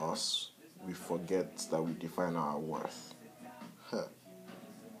placed on us, we forget that we define our worth.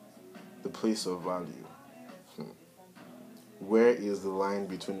 The place of value. Where is the line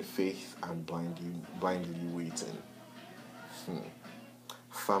between faith and blindly waiting?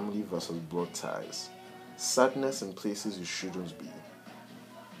 Family versus blood ties. Sadness in places you shouldn't be.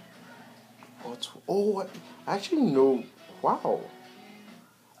 I actually know. Wow.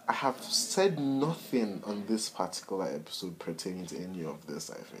 I have said nothing on this particular episode pertaining to any of this,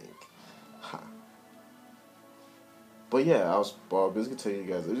 I think. But yeah, I was basically telling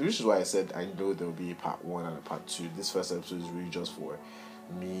you guys, which is why I said I know there will be a part 1 and a part 2. This first episode is really just for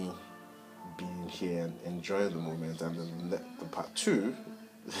me being here and enjoying the moment, and then the part 2,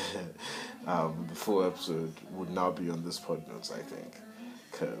 the full episode would now be on this pod notes, I think.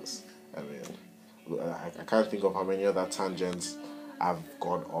 Because, I mean, I can't think of how many other tangents I've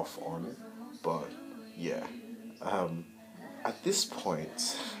gone off on, but yeah. At this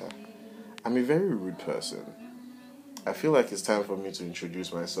point, I'm a very rude person. I feel like it's time for me to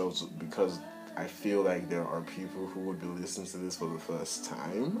introduce myself, because I feel like there are people who would be listening to this for the first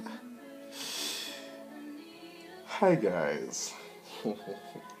time. Hi guys.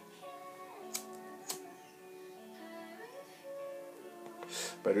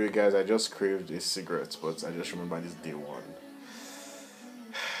 By the way, guys, I just craved a cigarette, but I just remember this day one.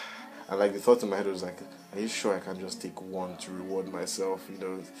 And like the thought in my head was like, are you sure I can just take one to reward myself,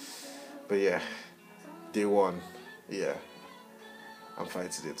 But yeah, day one, yeah, I'm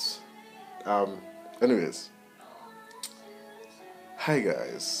fighting it. Anyways, hi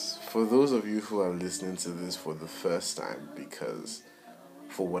guys. For those of you who are listening to this for the first time, because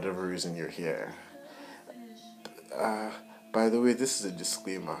for whatever reason you're here, by the way, this is a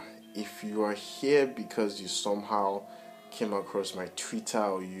disclaimer. If you are here because you somehow came across my Twitter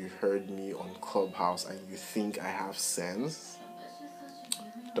or you heard me on Clubhouse and you think I have sense,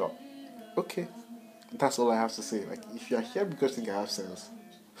 okay, that's all I have to say. Like, if you're here because you think I have sense.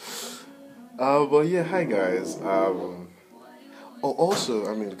 But yeah, hi guys.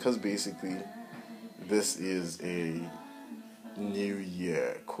 Also, I mean, because basically this is a new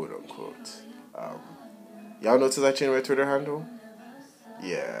year, quote unquote. Y'all notice I changed my Twitter handle?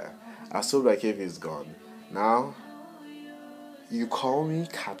 Yeah. I still like KV is gone. Now, you call me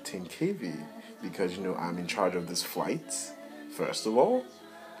Captain KV because, I'm in charge of this flight, first of all.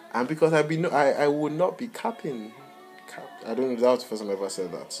 And because I would not be capping I don't know. That was the first time I ever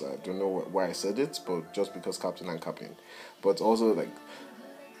said that. So I don't know why I said it, but just because Captain and Captain. But also, like,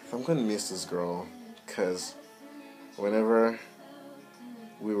 I'm gonna miss this girl, cause whenever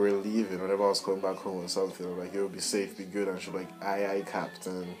we were leaving, whenever I was coming back home or something, I'm like, you'll be safe, be good, and she's like, aye,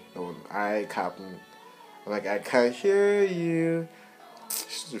 Captain, or aye, Captain. I'm like, I can't hear you.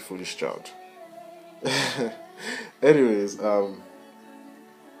 She's a foolish child. Anyways,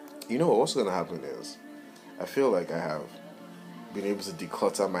 you know what's gonna happen is, I feel like I have been able to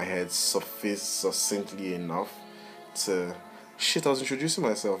declutter my head succinctly enough to. Shit, I was introducing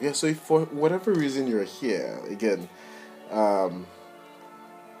myself. Yeah, so if for whatever reason you're here, again, um,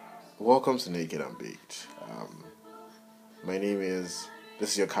 welcome to Naked and Baked. My name is,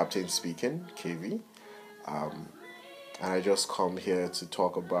 this is your captain speaking, KV. And I just come here to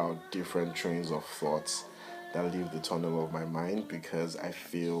talk about different trains of thoughts that leave the tunnel of my mind, because I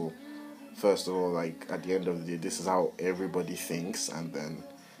feel, first of all, like at the end of the day, this is how everybody thinks, and then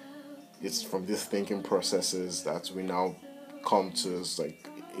it's from these thinking processes that we now come to like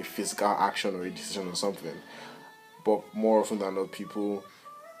a physical action or a decision or something. But more often than not, people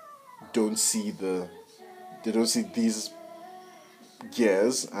don't see they don't see these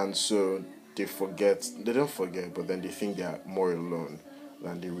gears, and so they don't forget, but then they think they are more alone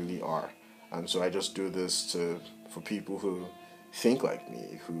than they really are. And so I just do this for people who think like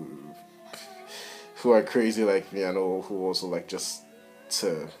me, who are crazy like me, and who also like just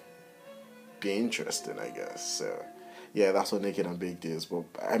to be interesting, I guess. So yeah, that's what Naked and Baked is. But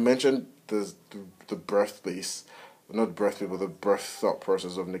I mentioned the birthplace, not birthplace, but the birth thought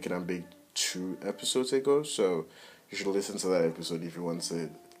process of Naked and Baked 2 episodes ago. So you should listen to that episode if you want to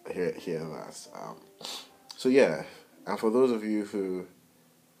hear that. So yeah, and for those of you who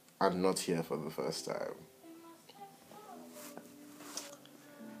are not here for the first time,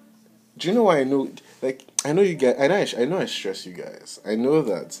 do you know why I know? Like, I know you guys. I know I stress you guys. I know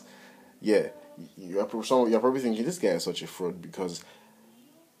that. Yeah, you're probably thinking this guy is such a fraud because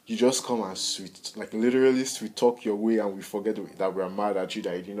you just come and literally sweet talk your way, and we forget that we're mad at you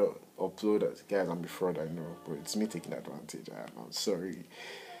that you did not upload it. Guys, I'm a fraud, I know, but it's me taking advantage. I'm sorry.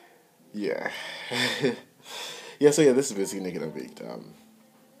 Yeah. Yeah, so yeah, this is basically Naked and Baked.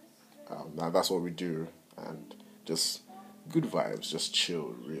 Now that's what we do, and just good vibes, just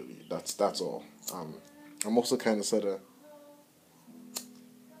chill, really. That's all. I'm also kind of sort of.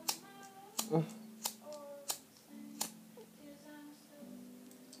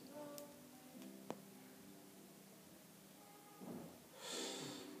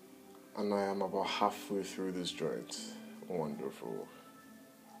 And I am about halfway through this joint. Wonderful.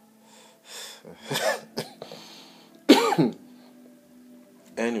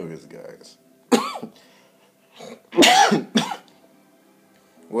 Anyways, guys.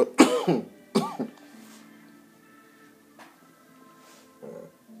 What?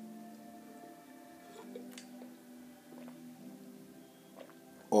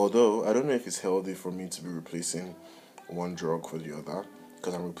 Although, I don't know if it's healthy for me to be replacing one drug for the other.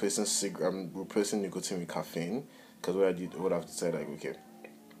 Because I'm replacing nicotine with caffeine. Because what I've decided, like, okay,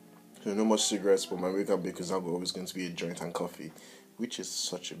 so no more cigarettes, but my makeup bake is now always going to be a joint and coffee. Which is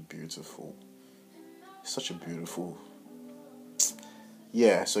such a beautiful.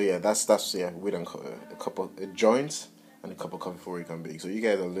 Yeah, so yeah, that's with a joint and a cup of coffee before you can bake. So you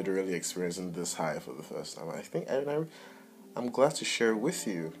guys are literally experiencing this high for the first time. I think I'm glad to share it with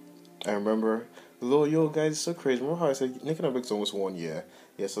you. I remember, yo guys, it's so crazy. Remember how I said Naked and Baked's almost 1 year?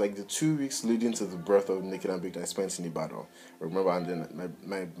 Yeah, so like the 2 weeks leading to the birth of Naked and Baked I spent in Ibadan. Remember, and then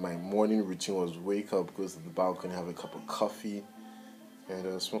my morning routine was wake up, go to the balcony, have a cup of coffee,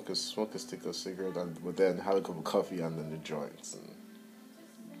 and smoke a stick of cigarette, but then have a cup of coffee and then the joints.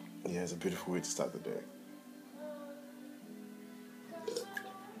 And yeah, it's a beautiful way to start the day.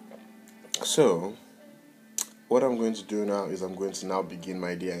 So, what I'm going to do now is I'm going to now begin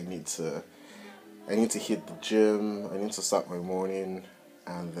my day. I need to hit the gym. I need to start my morning,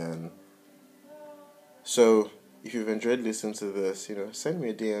 and then. So, if you've enjoyed listening to this, send me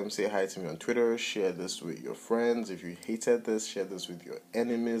a DM, say hi to me on Twitter, share this with your friends. If you hated this, share this with your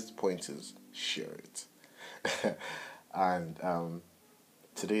enemies. The point is, share it. And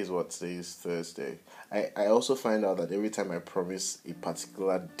today is Thursday. I also find out that every time I promise a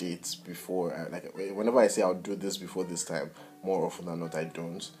particular date before, whenever I say I'll do this before this time, more often than not I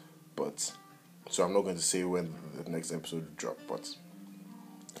don't. But so I'm not going to say when the next episode will drop, but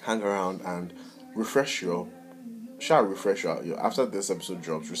hang around and refresh your after this episode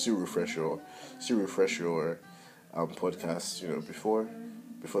drops, you still refresh your podcast, before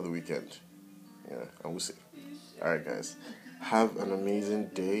the weekend. Yeah, and we'll see. Alright guys. Have an amazing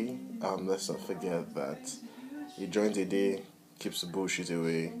day. Let's not forget that A joint a day keeps the bullshit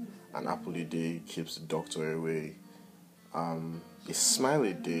away. An apple a day keeps the doctor away. A smile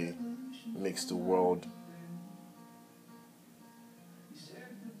a day makes the world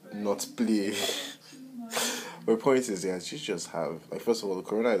not play. My point is that you just have, like, first of all, the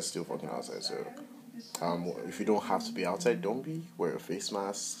corona is still fucking outside, so if you don't have to be outside, don't be. Wear a face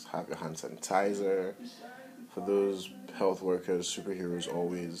mask, have your hand sanitizer. For those health workers, superheroes,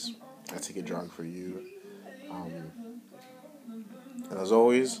 always, I take a drag for you. And as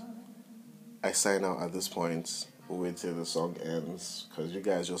always, I sign out at this point. We'll wait till the song ends, because you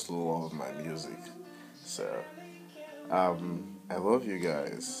guys just love my music. So, I love you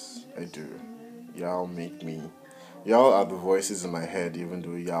guys. I do. Y'all make me. Y'all are the voices in my head, even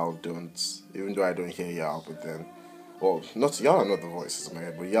though y'all don't. Even though I don't hear y'all, but then, well, not y'all are not the voices in my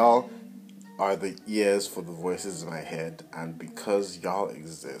head, but y'all are the ears for the voices in my head, and because y'all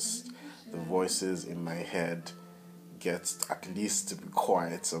exist, the voices in my head get at least to be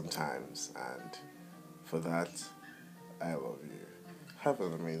quiet sometimes, and for that, I love you. Have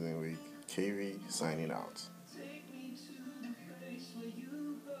an amazing week. KV signing out.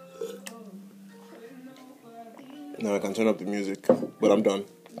 Now I can turn up the music, but I'm done.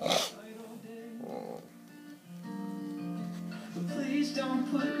 Please don't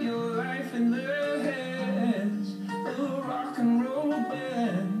put your life in their hands. A rock and roll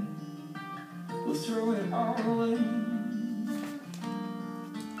band will throw it all away.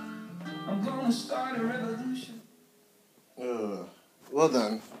 I'm gonna start a revolution. Well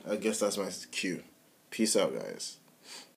done. I guess that's my cue. Peace out, guys.